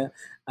Bolivia.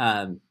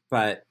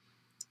 But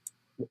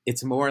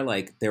it's more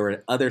like there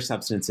were other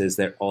substances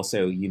that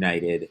also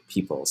united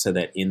people, so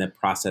that in the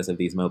process of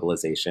these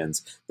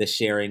mobilizations, the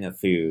sharing of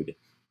food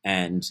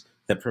and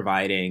the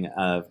providing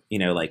of,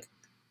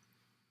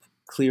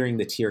 clearing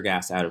the tear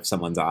gas out of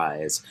someone's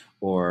eyes,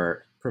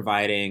 or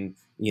providing,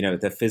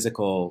 the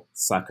physical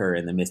succor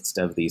in the midst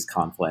of these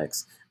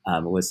conflicts,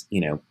 was,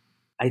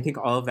 I think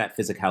all of that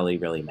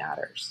physicality really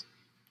matters.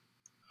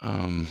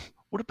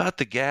 What about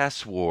the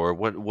gas war?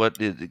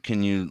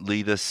 Can you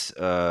lead us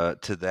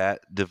to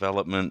that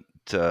development?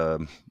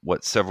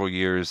 Several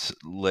years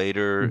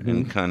later,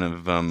 and kind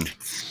of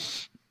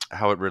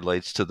how it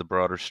relates to the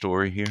broader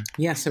story here?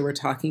 Yeah, so we're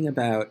talking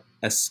about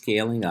a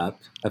scaling up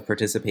of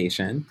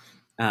participation,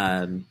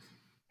 so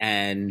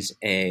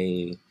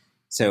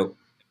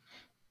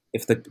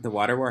if the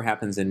water war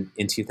happens in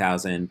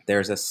 2000,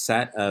 there's a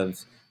set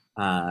of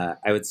I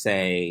would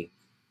say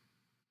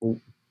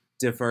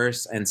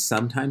diverse and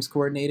sometimes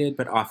coordinated,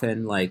 but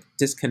often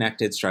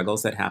disconnected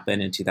struggles that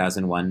happen in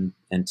 2001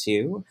 and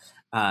 2.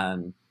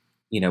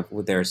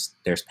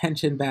 There's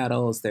pension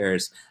battles.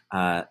 There's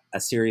a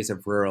series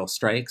of rural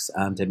strikes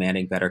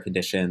demanding better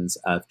conditions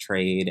of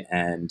trade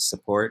and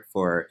support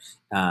for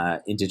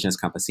indigenous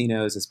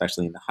campesinos,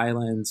 especially in the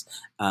highlands.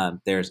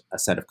 There's a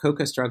set of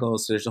coca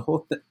struggles. There's a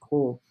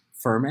whole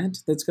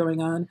ferment that's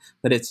going on,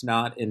 but it's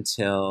not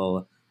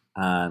until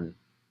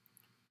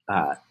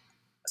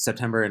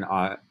September and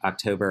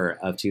October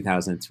of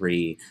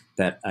 2003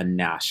 that a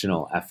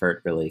national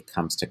effort really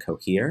comes to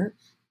cohere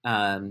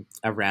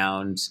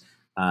around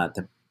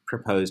the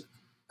proposed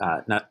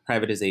not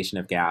privatization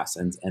of gas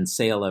and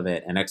sale of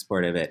it and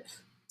export of it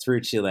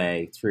through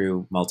Chile,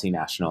 through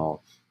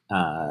multinational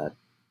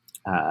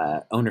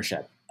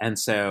ownership. And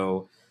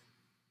so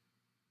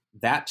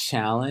that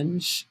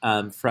challenge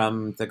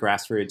from the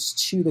grassroots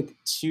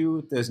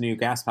to those new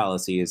gas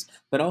policies,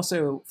 but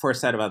also for a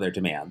set of other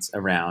demands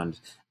around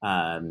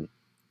having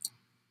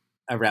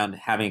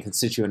a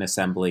constituent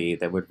assembly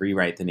that would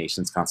rewrite the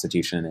nation's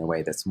constitution in a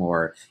way that's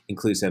more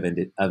inclusive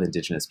of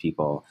indigenous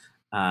people,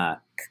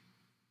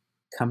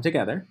 come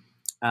together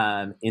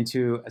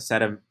into a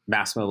set of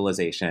mass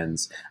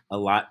mobilizations.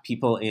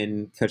 People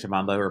in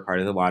Cochabamba who are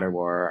part of the water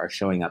war are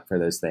showing up for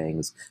those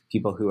things.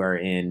 People who are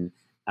in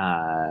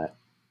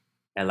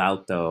El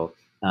Alto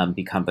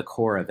become the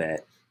core of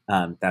it.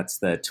 That's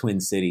the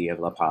twin city of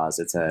La Paz.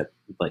 It's a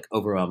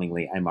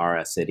overwhelmingly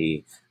Aymara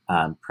city,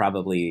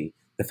 probably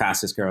the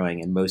fastest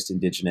growing and most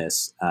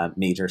indigenous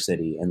major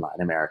city in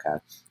Latin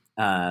America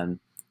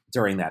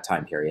during that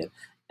time period.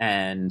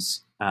 And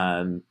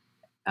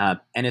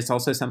it's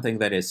also something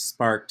that is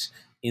sparked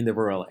in the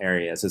rural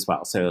areas as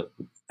well. So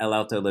El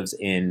Alto lives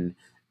in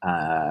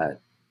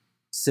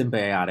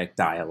symbiotic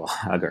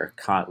dialogue or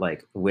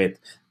with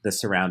the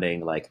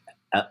surrounding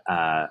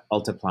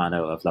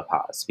Altiplano of La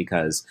Paz,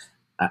 because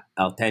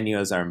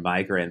Alteños are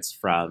migrants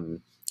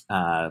from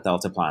the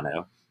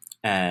Altiplano,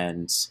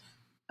 and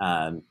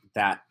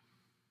that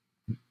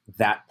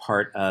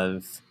part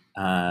of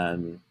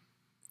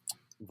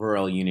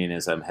rural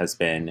unionism has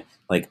been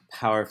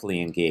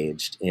powerfully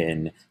engaged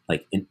in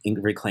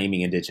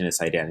reclaiming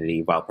indigenous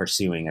identity while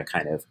pursuing a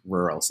kind of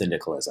rural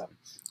syndicalism.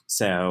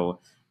 So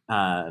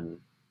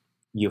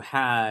you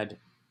had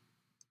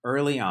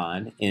early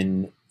on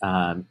in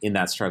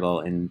that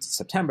struggle in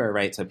September,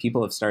 right? So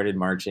people have started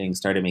marching,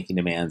 started making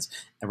demands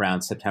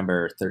around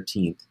September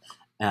 13th.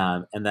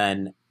 And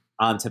then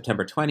on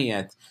September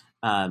 20th,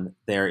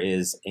 there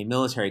is a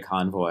military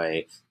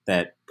convoy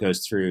that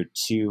goes through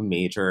two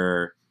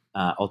major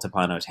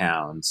Altiplano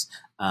towns,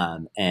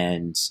 and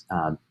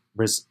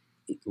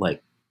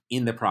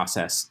in the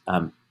process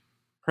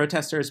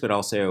protesters, but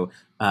also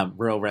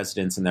rural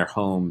residents in their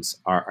homes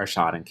are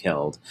shot and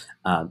killed,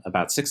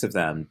 about 6 of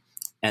them.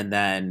 And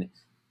then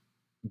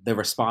the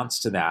response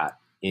to that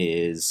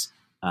is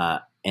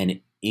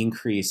an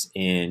increase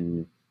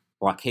in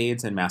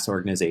blockades and mass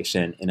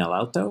organization in El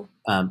Alto.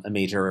 A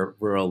major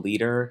rural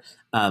leader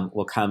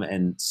will come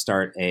and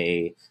start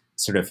a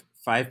sort of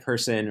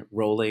 500-person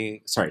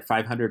rolling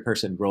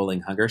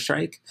hunger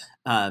strike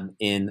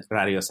in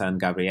Radio San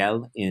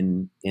Gabriel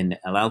in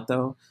El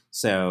Alto.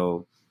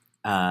 So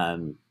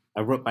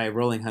by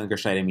rolling hunger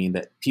strike, I mean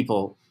that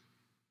people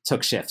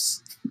took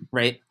shifts,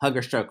 right?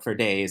 Hunger stroke for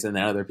days, and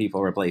then other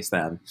people replaced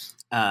them.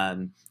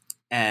 And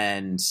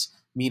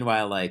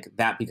meanwhile, like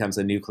that becomes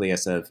a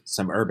nucleus of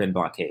some urban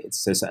blockades.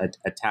 So it's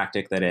a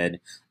tactic that had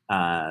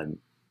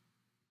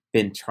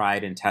been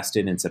tried and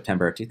tested in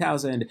September of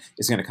 2000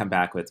 is going to come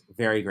back with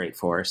very great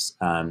force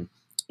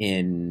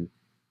in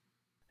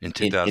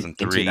 2003. In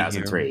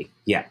 2003,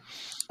 yeah.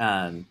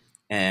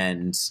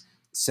 And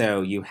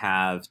so you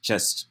have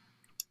just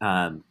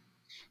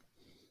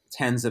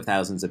tens of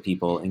thousands of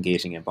people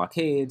engaging in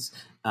blockades.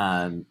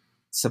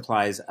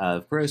 Supplies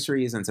of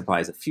groceries and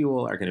supplies of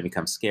fuel are going to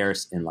become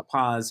scarce in La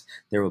Paz.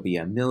 There will be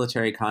a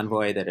military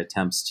convoy that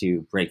attempts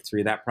to break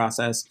through that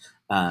process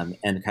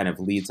and kind of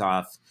leads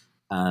off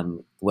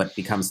what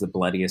becomes the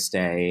bloodiest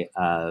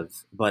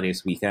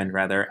weekend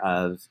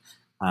of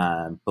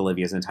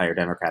Bolivia's entire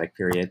democratic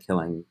period,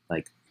 killing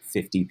like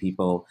 50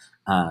 people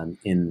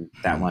in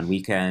that one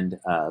weekend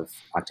of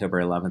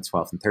October 11th,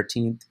 12th, and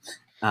 13th.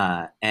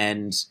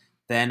 And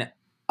then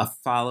a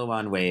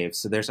follow-on wave.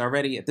 So there's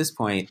already, at this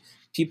point,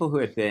 people who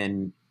had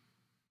been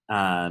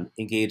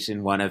engaged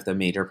in one of the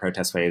major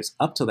protest waves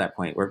up till that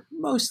point were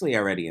mostly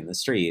already in the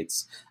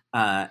streets.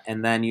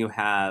 And then you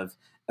have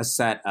a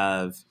set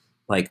of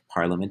like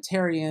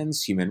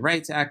parliamentarians, human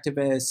rights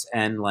activists,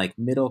 and like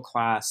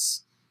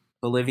middle-class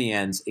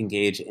Bolivians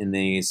engage in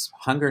these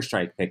hunger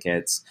strike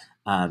pickets,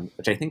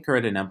 which I think are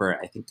at a number,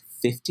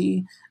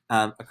 50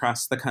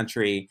 across the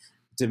country,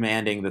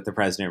 demanding that the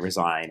president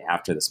resign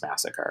after this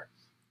massacre.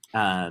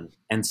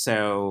 And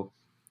so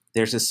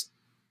there's this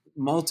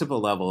multiple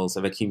levels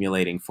of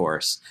accumulating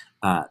force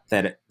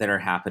that are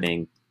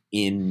happening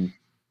in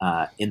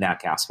that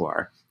gas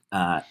war.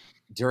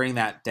 During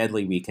that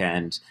deadly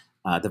weekend,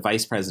 the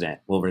vice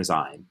president will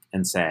resign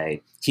and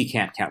say he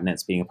can't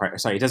countenance being a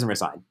part. Sorry, he doesn't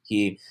resign.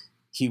 He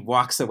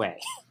walks away.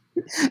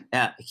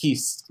 He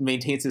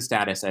maintains his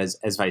status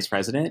as vice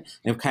president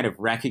and kind of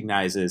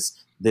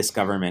recognizes this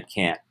government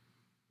can't.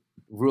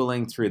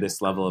 Ruling through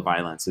this level of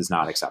violence is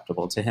not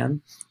acceptable to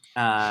him.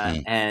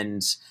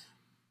 And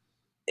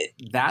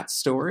that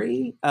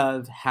story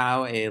of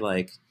how a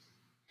like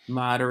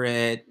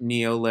moderate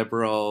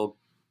neoliberal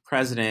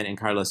president in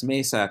Carlos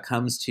Mesa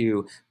comes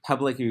to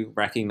publicly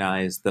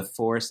recognize the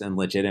force and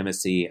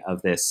legitimacy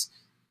of this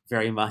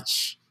very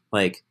much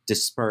like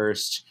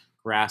dispersed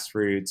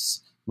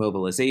grassroots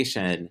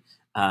mobilization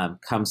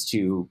comes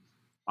to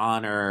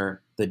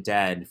honor the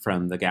dead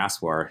from the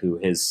gas war, who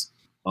his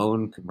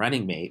own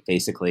running mate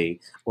basically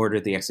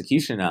ordered the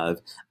execution of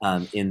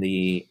in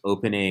the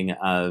opening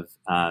of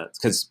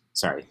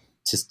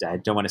I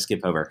don't want to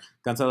skip over.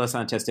 Gonzalo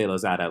Sanchez de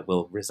Lozada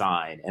will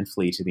resign and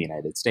flee to the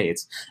United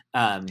States.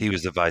 He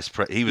was the vice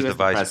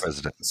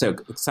president. So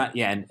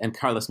yeah, and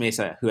Carlos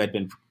Mesa, who had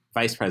been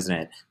vice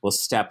president, will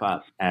step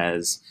up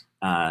as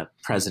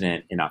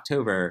president in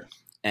October,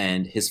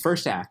 and his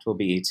first act will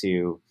be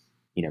to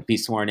be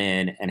sworn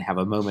in and have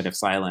a moment of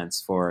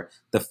silence for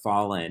the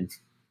fallen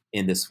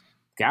in this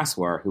gas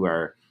war, who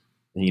are,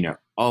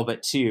 all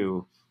but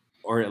 2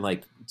 or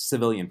like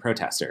civilian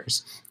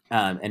protesters.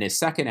 And his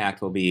second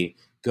act will be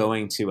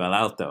going to El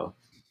Alto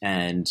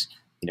and,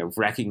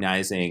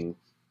 recognizing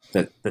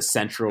the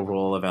central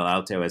role of El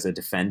Alto as a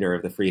defender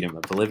of the freedom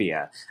of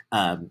Bolivia.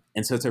 And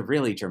so it's a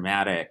really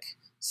dramatic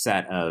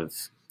set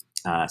of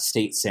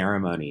state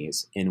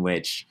ceremonies in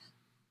which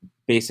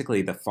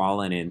basically the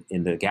fallen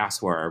in the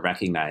gas war are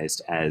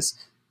recognized as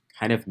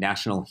kind of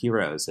national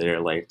heroes that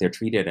are like, they're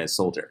treated as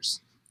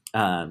soldiers.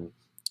 And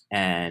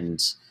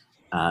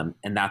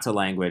that's a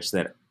language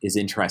that is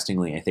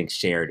interestingly, I think,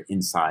 shared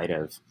inside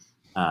of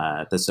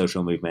the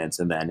social movements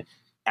and then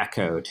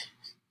echoed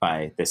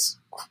by this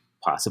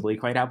possibly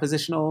quite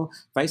oppositional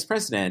vice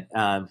president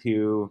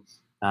who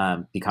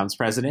becomes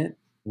president,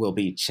 will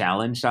be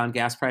challenged on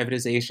gas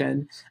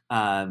privatization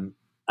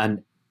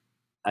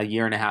a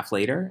year and a half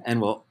later and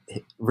will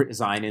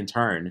resign in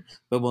turn,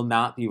 but will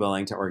not be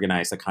willing to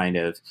organize the kind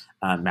of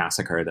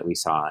massacre that we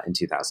saw in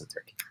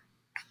 2003.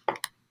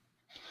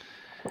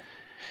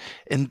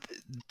 And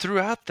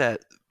throughout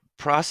that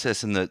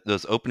process in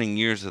those opening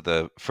years of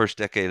the first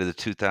decade of the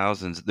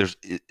 2000s,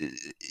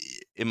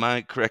 am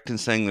I correct in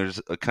saying there's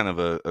a kind of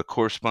a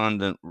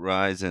correspondent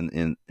rise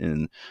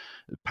in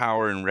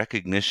power and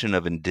recognition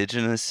of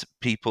indigenous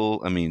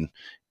people? I mean,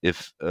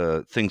 if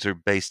things are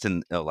based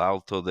in El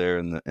Alto there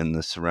in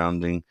the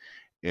surrounding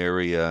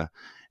area,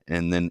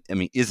 and then, I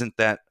mean, isn't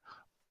that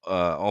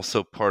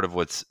also part of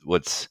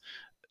what's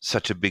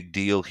such a big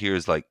deal here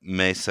is like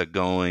Mesa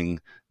going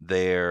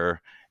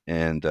there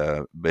and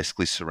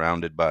basically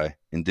surrounded by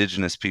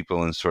indigenous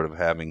people and sort of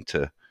having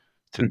to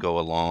go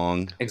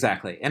along.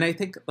 Exactly. And I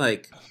think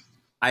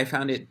I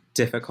found it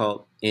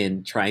difficult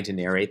in trying to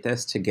narrate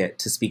this to get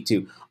to speak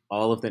to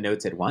all of the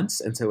notes at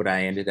once. And so what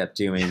I ended up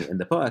doing in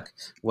the book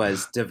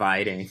was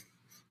dividing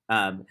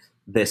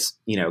this,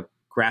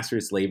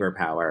 grassroots labor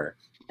power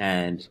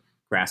and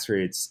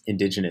grassroots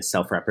indigenous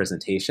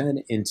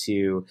self-representation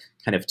into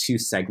kind of two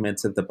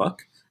segments of the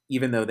book,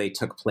 even though they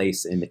took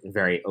place in a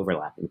very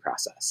overlapping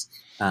process.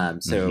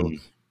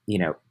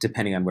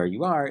 Depending on where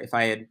you are, if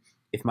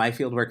my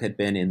fieldwork had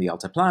been in the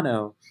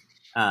Altiplano,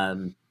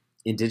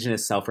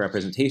 indigenous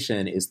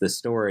self-representation is the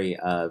story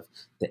of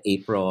the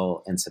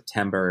April and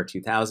September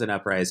 2000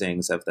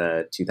 uprisings, of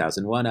the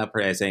 2001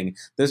 uprising.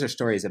 Those are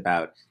stories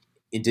about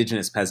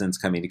indigenous peasants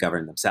coming to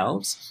govern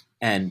themselves.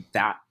 And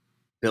that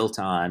built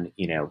on,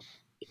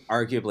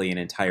 arguably an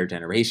entire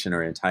generation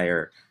or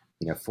entire,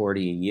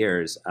 40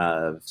 years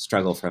of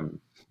struggle from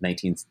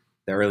the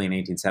early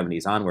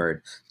 1970s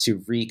onward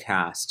to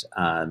recast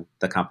the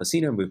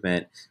Campesino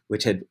movement,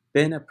 which had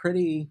been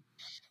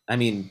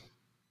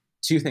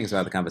two things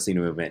about the Campesino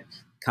movement.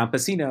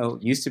 Campesino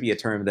used to be a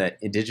term that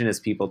indigenous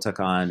people took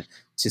on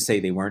to say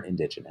they weren't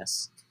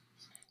indigenous.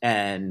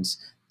 And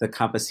the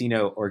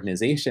Campesino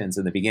organizations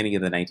in the beginning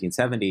of the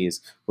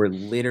 1970s were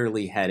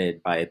literally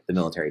headed by the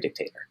military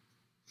dictator.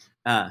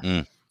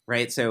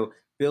 Right? So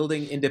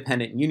building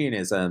independent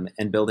unionism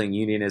and building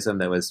unionism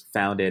that was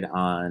founded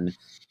on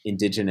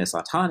indigenous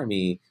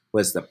autonomy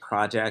was the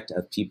project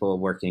of people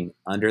working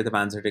under the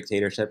Banzer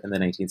dictatorship in the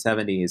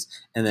 1970s,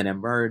 and then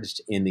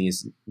emerged in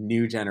these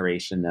new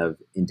generation of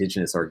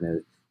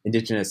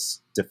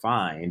indigenous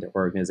defined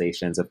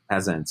organizations of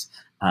peasants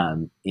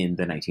in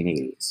the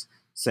 1980s.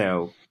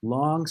 So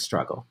long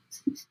struggle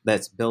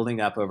that's building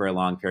up over a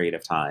long period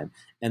of time,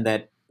 and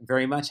that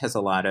very much has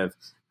a lot of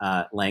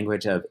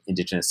language of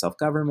indigenous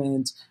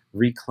self-government,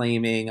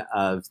 reclaiming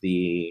of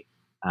the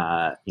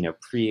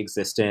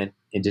pre-existent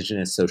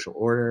indigenous social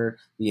order,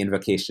 the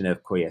invocation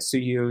of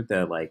Collasuyu,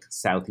 the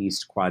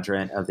southeast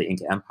quadrant of the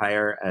Inca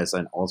Empire, as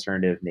an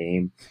alternative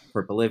name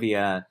for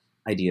Bolivia,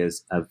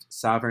 ideas of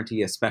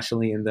sovereignty,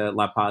 especially in the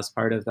La Paz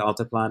part of the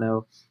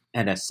Altiplano,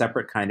 and a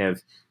separate kind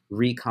of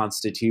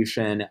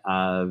reconstitution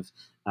of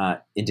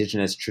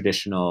indigenous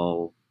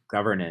traditional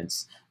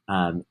governance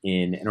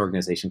in an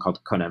organization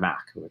called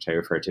CONAMAC, which I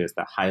refer to as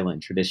the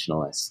Highland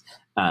Traditionalists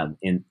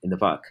in the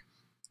book.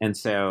 And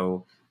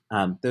so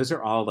those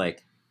are all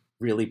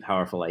really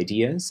powerful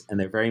ideas, and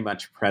they're very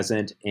much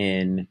present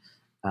in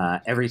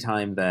every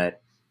time that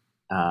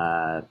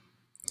I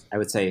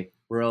would say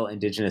rural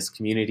indigenous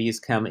communities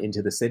come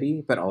into the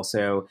city, but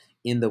also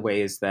in the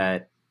ways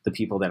that the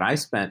people that I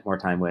spent more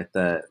time with,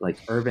 the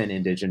urban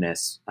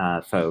indigenous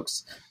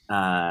folks,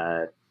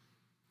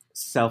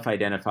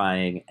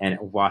 self-identifying and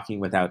walking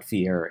without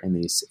fear in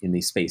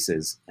these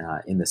spaces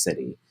in the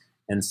city.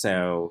 And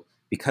so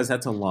because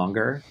that's a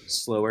longer,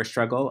 slower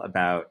struggle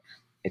about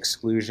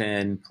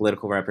exclusion,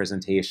 political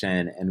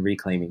representation, and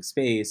reclaiming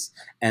space,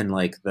 and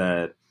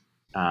the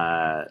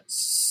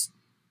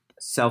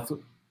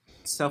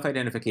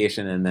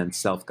self-identification and then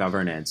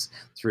self-governance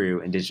through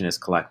indigenous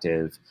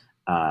collective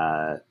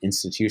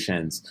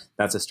institutions,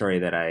 that's a story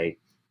that I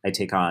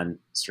take on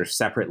sort of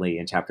separately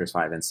in chapters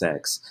 5 and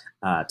 6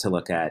 to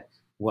look at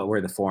what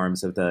were the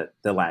forms of the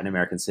Latin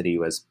American city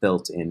was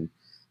built in.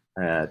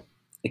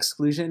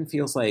 Exclusion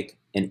feels like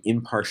an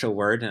impartial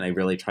word, and I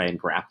really try and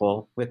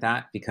grapple with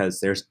that because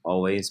there's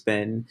always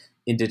been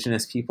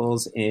indigenous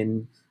peoples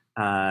in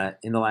the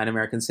Latin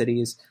American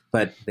cities,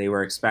 but they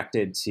were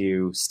expected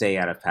to stay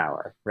out of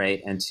power,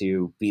 right, and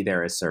to be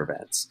there as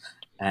servants.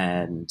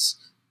 And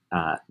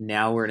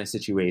now we're in a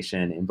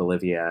situation in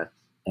Bolivia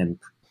and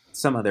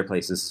some other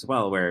places as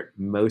well where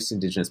most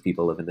indigenous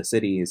people live in the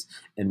cities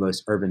and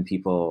most urban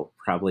people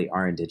probably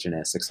are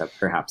indigenous, except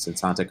perhaps in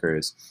Santa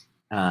Cruz.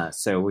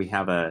 So we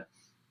have a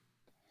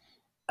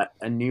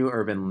new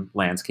urban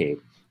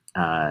landscape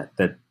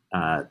that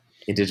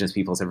indigenous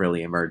peoples have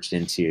really emerged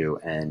into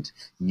and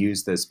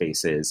use those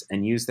spaces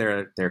and use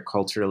their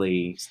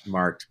culturally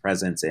marked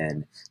presence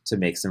in to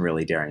make some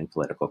really daring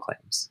political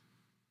claims.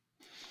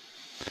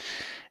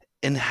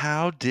 And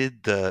how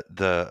did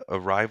the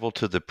arrival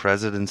to the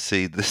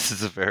presidency? This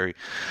is a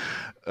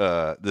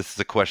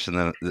question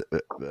that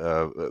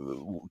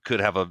could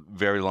have a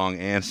very long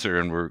answer,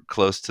 and we're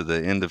close to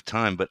the end of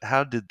time. But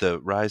how did the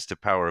rise to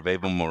power of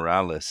Evo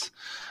Morales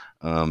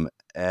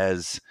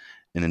as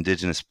an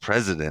indigenous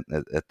president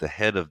at the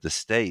head of the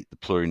state, the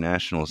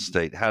plurinational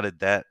state, how did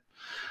that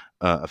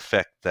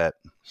affect that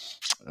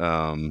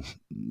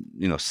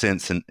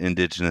sense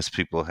indigenous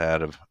people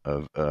had of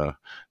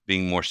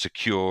being more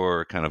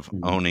secure, kind of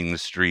owning the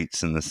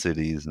streets and the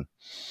cities?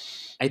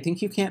 I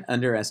think you can't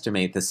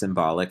underestimate the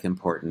symbolic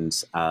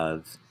importance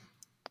of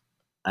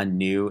a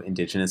new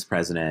indigenous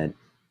president,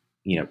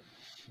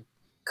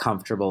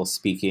 comfortable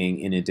speaking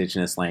in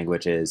indigenous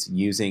languages,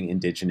 using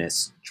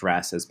indigenous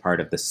dress as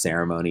part of the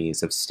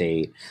ceremonies of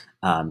state,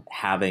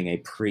 having a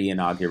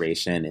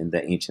pre-inauguration in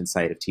the ancient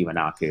site of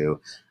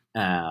Tiwanaku.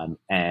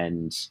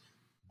 And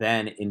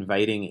then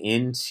inviting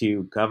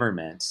into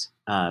government,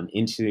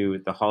 into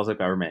the halls of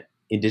government,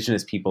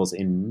 indigenous peoples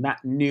in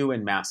new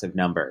and massive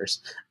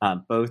numbers,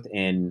 both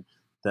in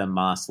the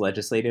Maas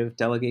legislative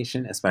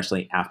delegation,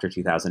 especially after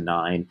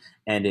 2009,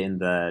 and in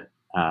the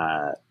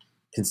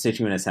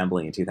Constituent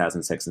Assembly in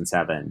 2006 and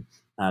 7.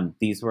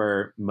 These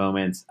were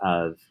moments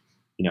of,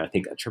 I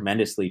think, a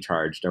tremendously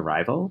charged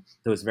arrival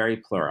that was very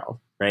plural,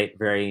 right?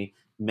 Very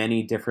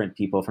many different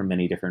people from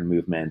many different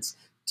movements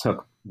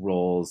took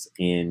roles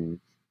in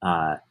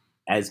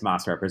as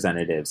Maas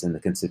representatives in the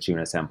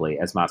Constituent Assembly,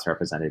 as Maas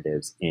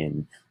representatives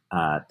in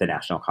the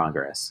National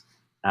Congress.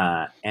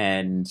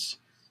 And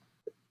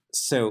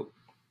so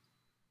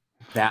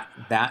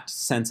that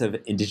sense of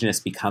indigenous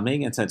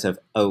becoming and sense of,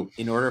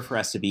 in order for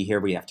us to be here,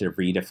 we have to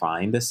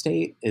redefine the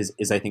state is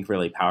I think,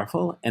 really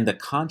powerful. And the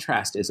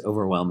contrast is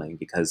overwhelming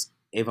because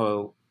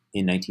Evo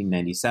in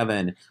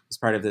 1997 was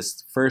part of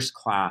this first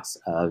class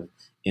of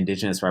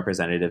indigenous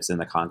representatives in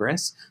the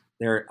Congress.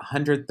 There are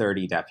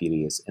 130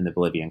 deputies in the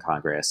Bolivian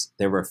Congress.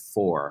 There were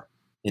 4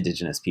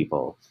 indigenous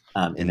people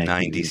in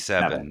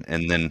 97.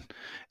 And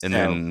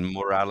then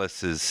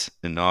Morales is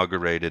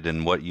inaugurated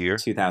in what year?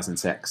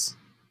 2006.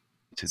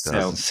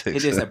 2006. So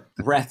it is a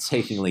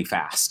breathtakingly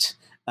fast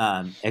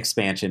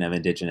expansion of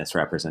indigenous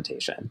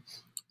representation.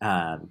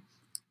 So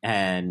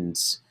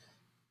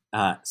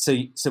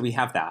we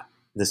have that,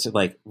 this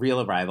like real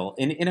arrival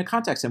in a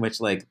context in which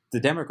like the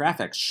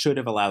demographics should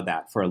have allowed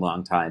that for a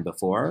long time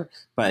before,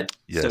 but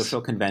yes. Social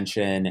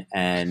convention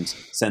and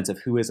sense of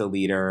who is a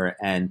leader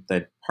and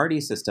the party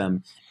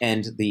system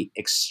and the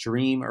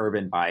extreme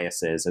urban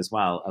biases as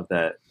well of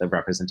the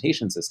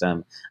representation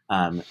system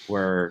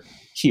were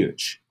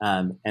huge.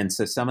 And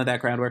so some of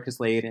that groundwork is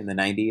laid in the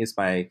 90s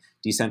by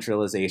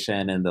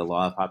decentralization and the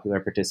law of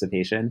popular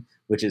participation,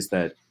 which is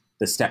the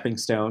stepping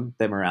stone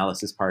that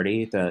Morales'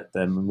 party,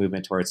 the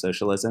movement towards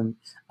socialism,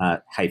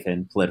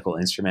 hyphen political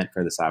instrument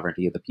for the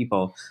sovereignty of the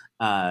people,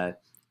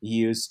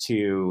 used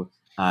to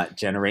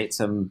generate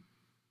some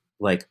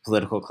like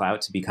political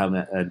clout to become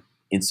an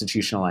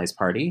institutionalized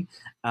party.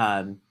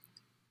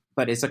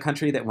 But it's a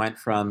country that went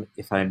from,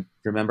 if I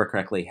remember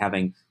correctly,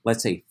 having,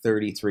 let's say,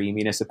 33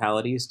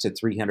 municipalities to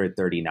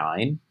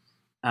 339.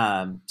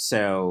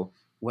 So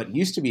what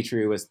used to be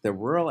true was the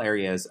rural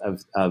areas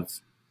of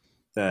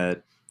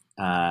the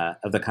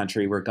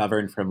country were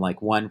governed from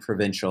like one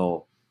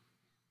provincial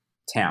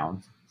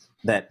town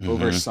that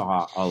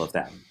oversaw all of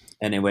them,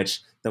 and in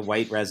which the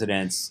white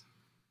residents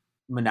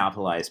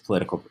monopolized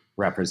political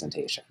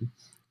representation.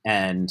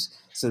 And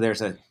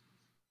so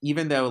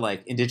even though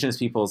like indigenous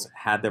peoples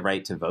had the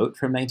right to vote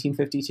from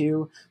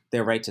 1952,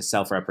 their right to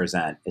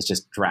self-represent is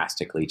just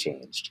drastically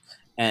changed.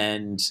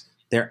 And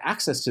their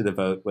access to the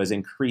vote was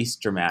increased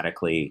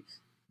dramatically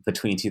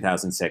between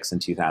 2006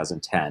 and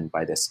 2010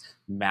 by this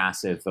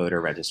massive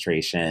voter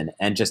registration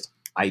and just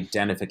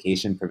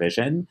identification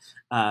provision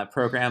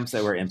programs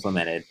that were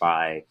implemented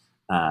by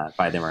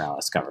the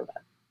Morales government.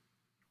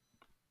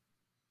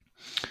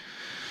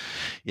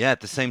 Yeah,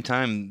 at the same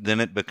time, then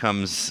it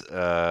becomes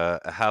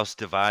a house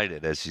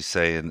divided, as you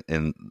say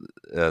in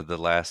the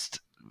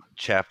last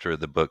chapter of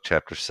the book,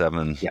 chapter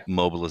 7, yeah.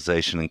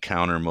 Mobilization and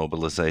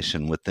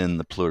counter-mobilization within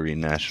the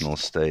plurinational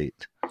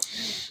state.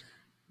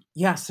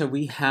 Yeah, so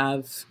we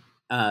have,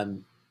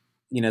 the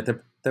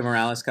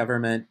Morales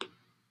government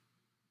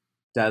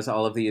does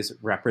all of these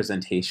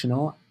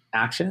representational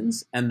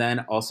actions and then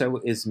also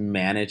is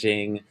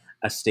managing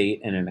a state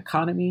and an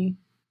economy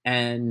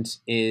and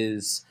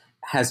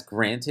has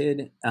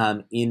granted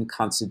in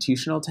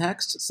constitutional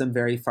text some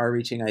very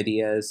far-reaching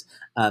ideas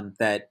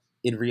that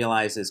it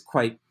realizes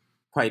quite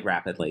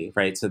rapidly,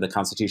 right? So the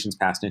Constitution's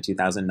passed in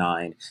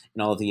 2009,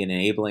 and all of the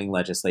enabling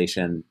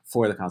legislation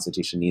for the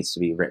Constitution needs to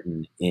be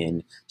written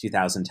in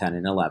 2010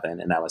 and 11,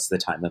 and that was the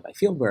time of my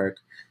fieldwork.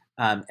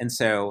 And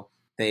so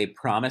they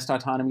promised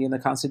autonomy in the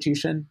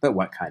Constitution, but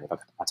what kind of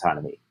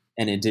autonomy?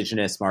 And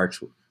Indigenous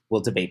March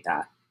will debate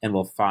that, and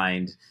will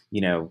find,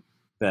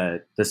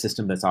 the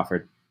system that's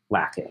offered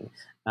lacking.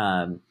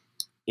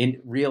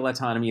 In real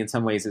autonomy, in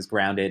some ways, is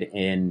grounded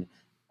in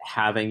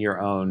having your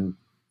own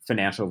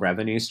financial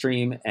revenue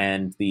stream,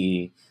 and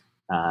the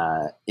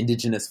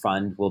Indigenous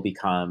Fund will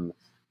become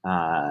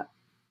a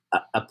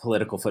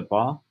political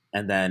football,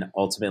 and then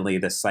ultimately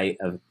the site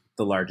of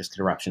the largest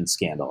corruption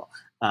scandal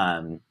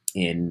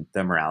in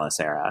the Morales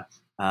era.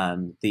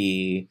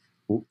 The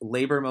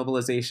labor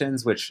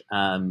mobilizations, which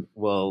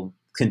will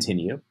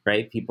continue,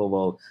 right? People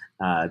will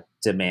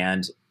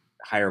demand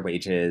higher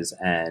wages,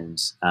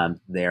 and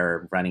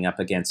they're running up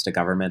against a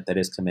government that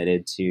is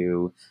committed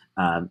to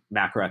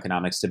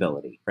macroeconomic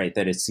stability, right?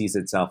 That it sees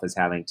itself as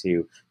having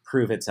to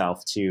prove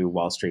itself to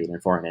Wall Street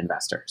and foreign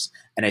investors.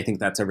 And I think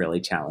that's a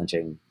really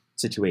challenging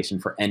situation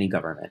for any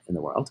government in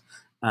the world.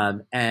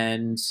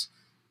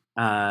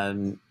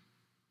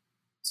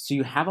 So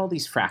you have all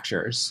these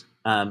fractures,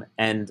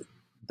 and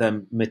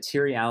the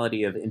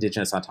materiality of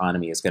Indigenous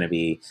autonomy is going to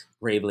be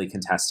gravely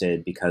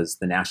contested because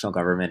the national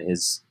government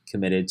is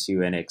committed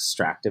to an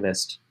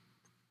extractivist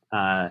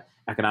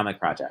economic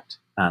project,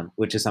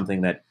 which is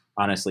something that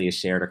honestly is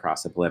shared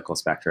across the political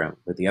spectrum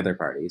with the other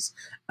parties.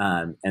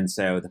 And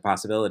so the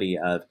possibility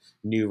of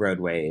new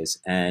roadways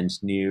and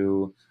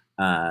new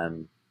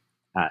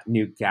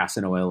gas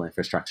and oil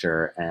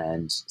infrastructure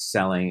and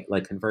selling,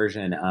 like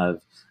conversion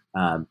of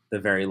the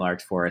very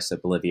large forests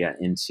of Bolivia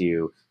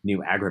into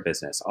new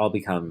agribusiness, all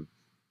become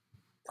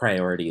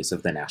priorities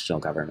of the national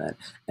government.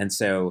 And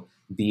so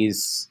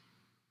these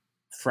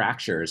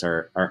fractures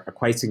are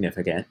quite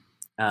significant.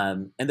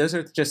 And those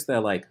are just the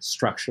like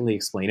structurally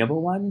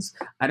explainable ones.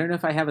 I don't know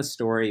if I have a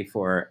story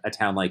for a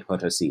town like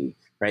Potosi,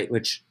 right,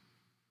 which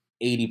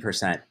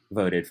 80%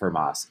 voted for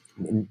Mas,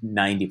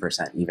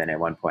 90% even at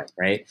one point,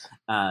 right?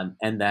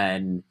 And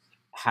then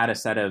had a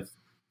set of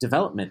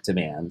development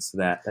demands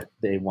that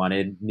they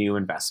wanted new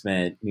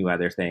investment, new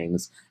other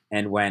things,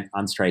 and went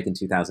on strike in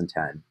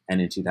 2010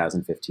 and in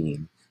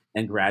 2015.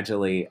 And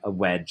gradually a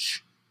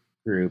wedge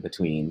grew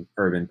between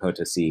urban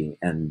Potosi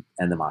and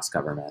the Mas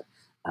government,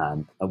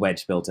 a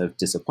wedge built of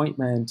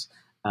disappointment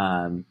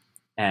and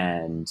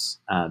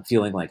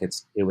feeling like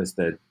it was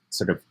the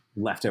sort of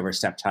leftover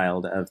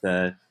stepchild of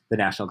the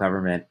national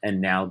government.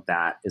 And now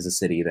that is a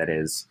city that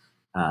is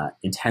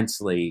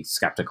intensely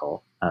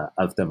skeptical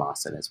of the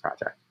Mas and his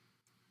project.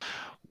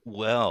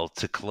 Well,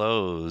 to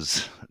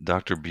close,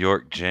 Dr.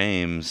 Bjork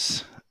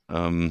James,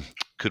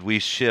 could we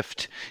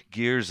shift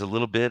gears a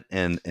little bit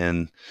and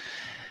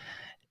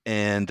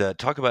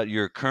talk about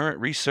your current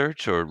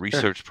research or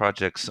research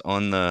projects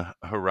on the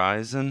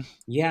horizon?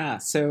 Yeah,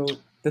 so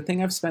the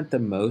thing I've spent the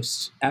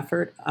most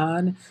effort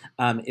on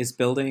is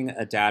building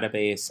a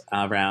database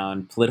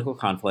around political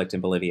conflict in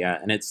Bolivia,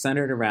 and it's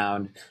centered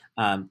around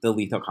the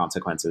lethal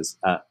consequences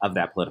of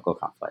that political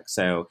conflict.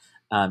 So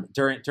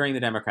during the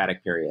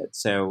democratic period.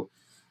 So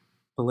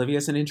Bolivia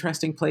is an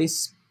interesting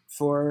place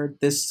for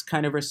this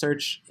kind of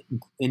research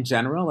in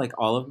general, like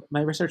all of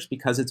my research,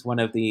 because it's one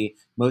of the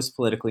most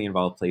politically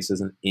involved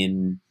places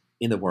in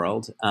the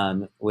world,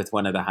 with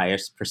one of the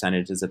highest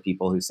percentages of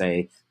people who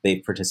say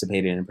they've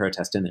participated in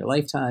protest in their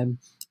lifetime.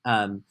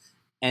 And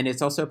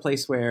it's also a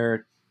place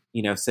where,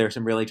 there are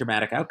some really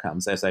dramatic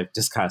outcomes, as I've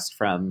discussed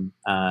from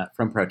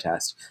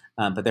protest.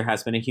 But there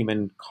has been a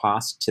human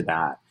cost to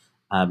that.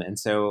 And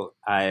so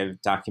I've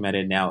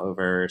documented now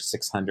over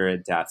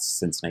 600 deaths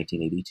since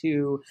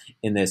 1982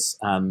 in this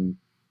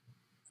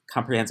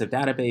comprehensive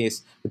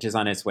database, which is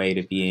on its way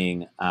to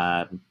being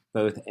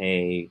both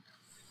a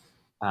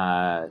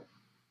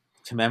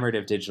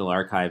commemorative digital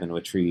archive in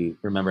which we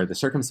remember the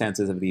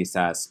circumstances of these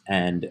deaths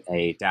and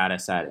a data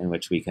set in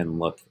which we can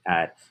look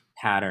at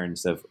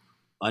patterns of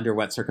under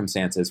what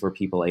circumstances were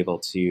people able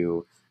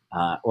to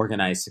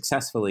organize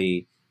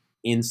successfully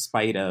in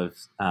spite of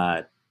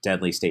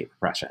deadly state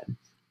repression.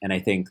 And I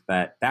think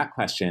that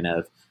question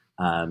of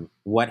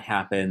what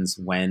happens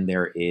when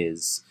there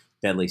is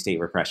deadly state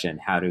repression,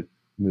 how do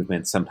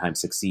movements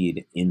sometimes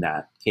succeed in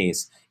that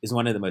case, is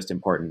one of the most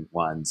important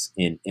ones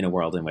in a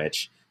world in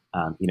which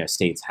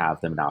states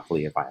have the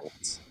monopoly of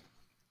violence.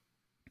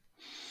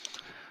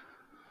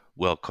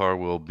 Well,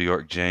 Carl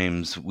Bjork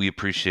James, we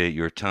appreciate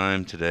your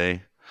time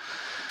today.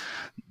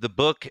 The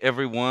book,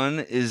 everyone,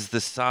 is The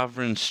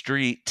Sovereign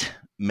Street,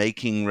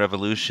 Making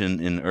Revolution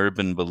in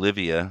Urban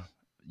Bolivia,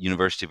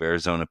 University of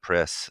Arizona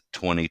Press,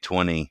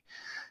 2020.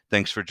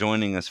 Thanks for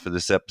joining us for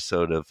this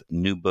episode of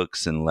New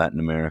Books in Latin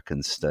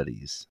American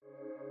Studies.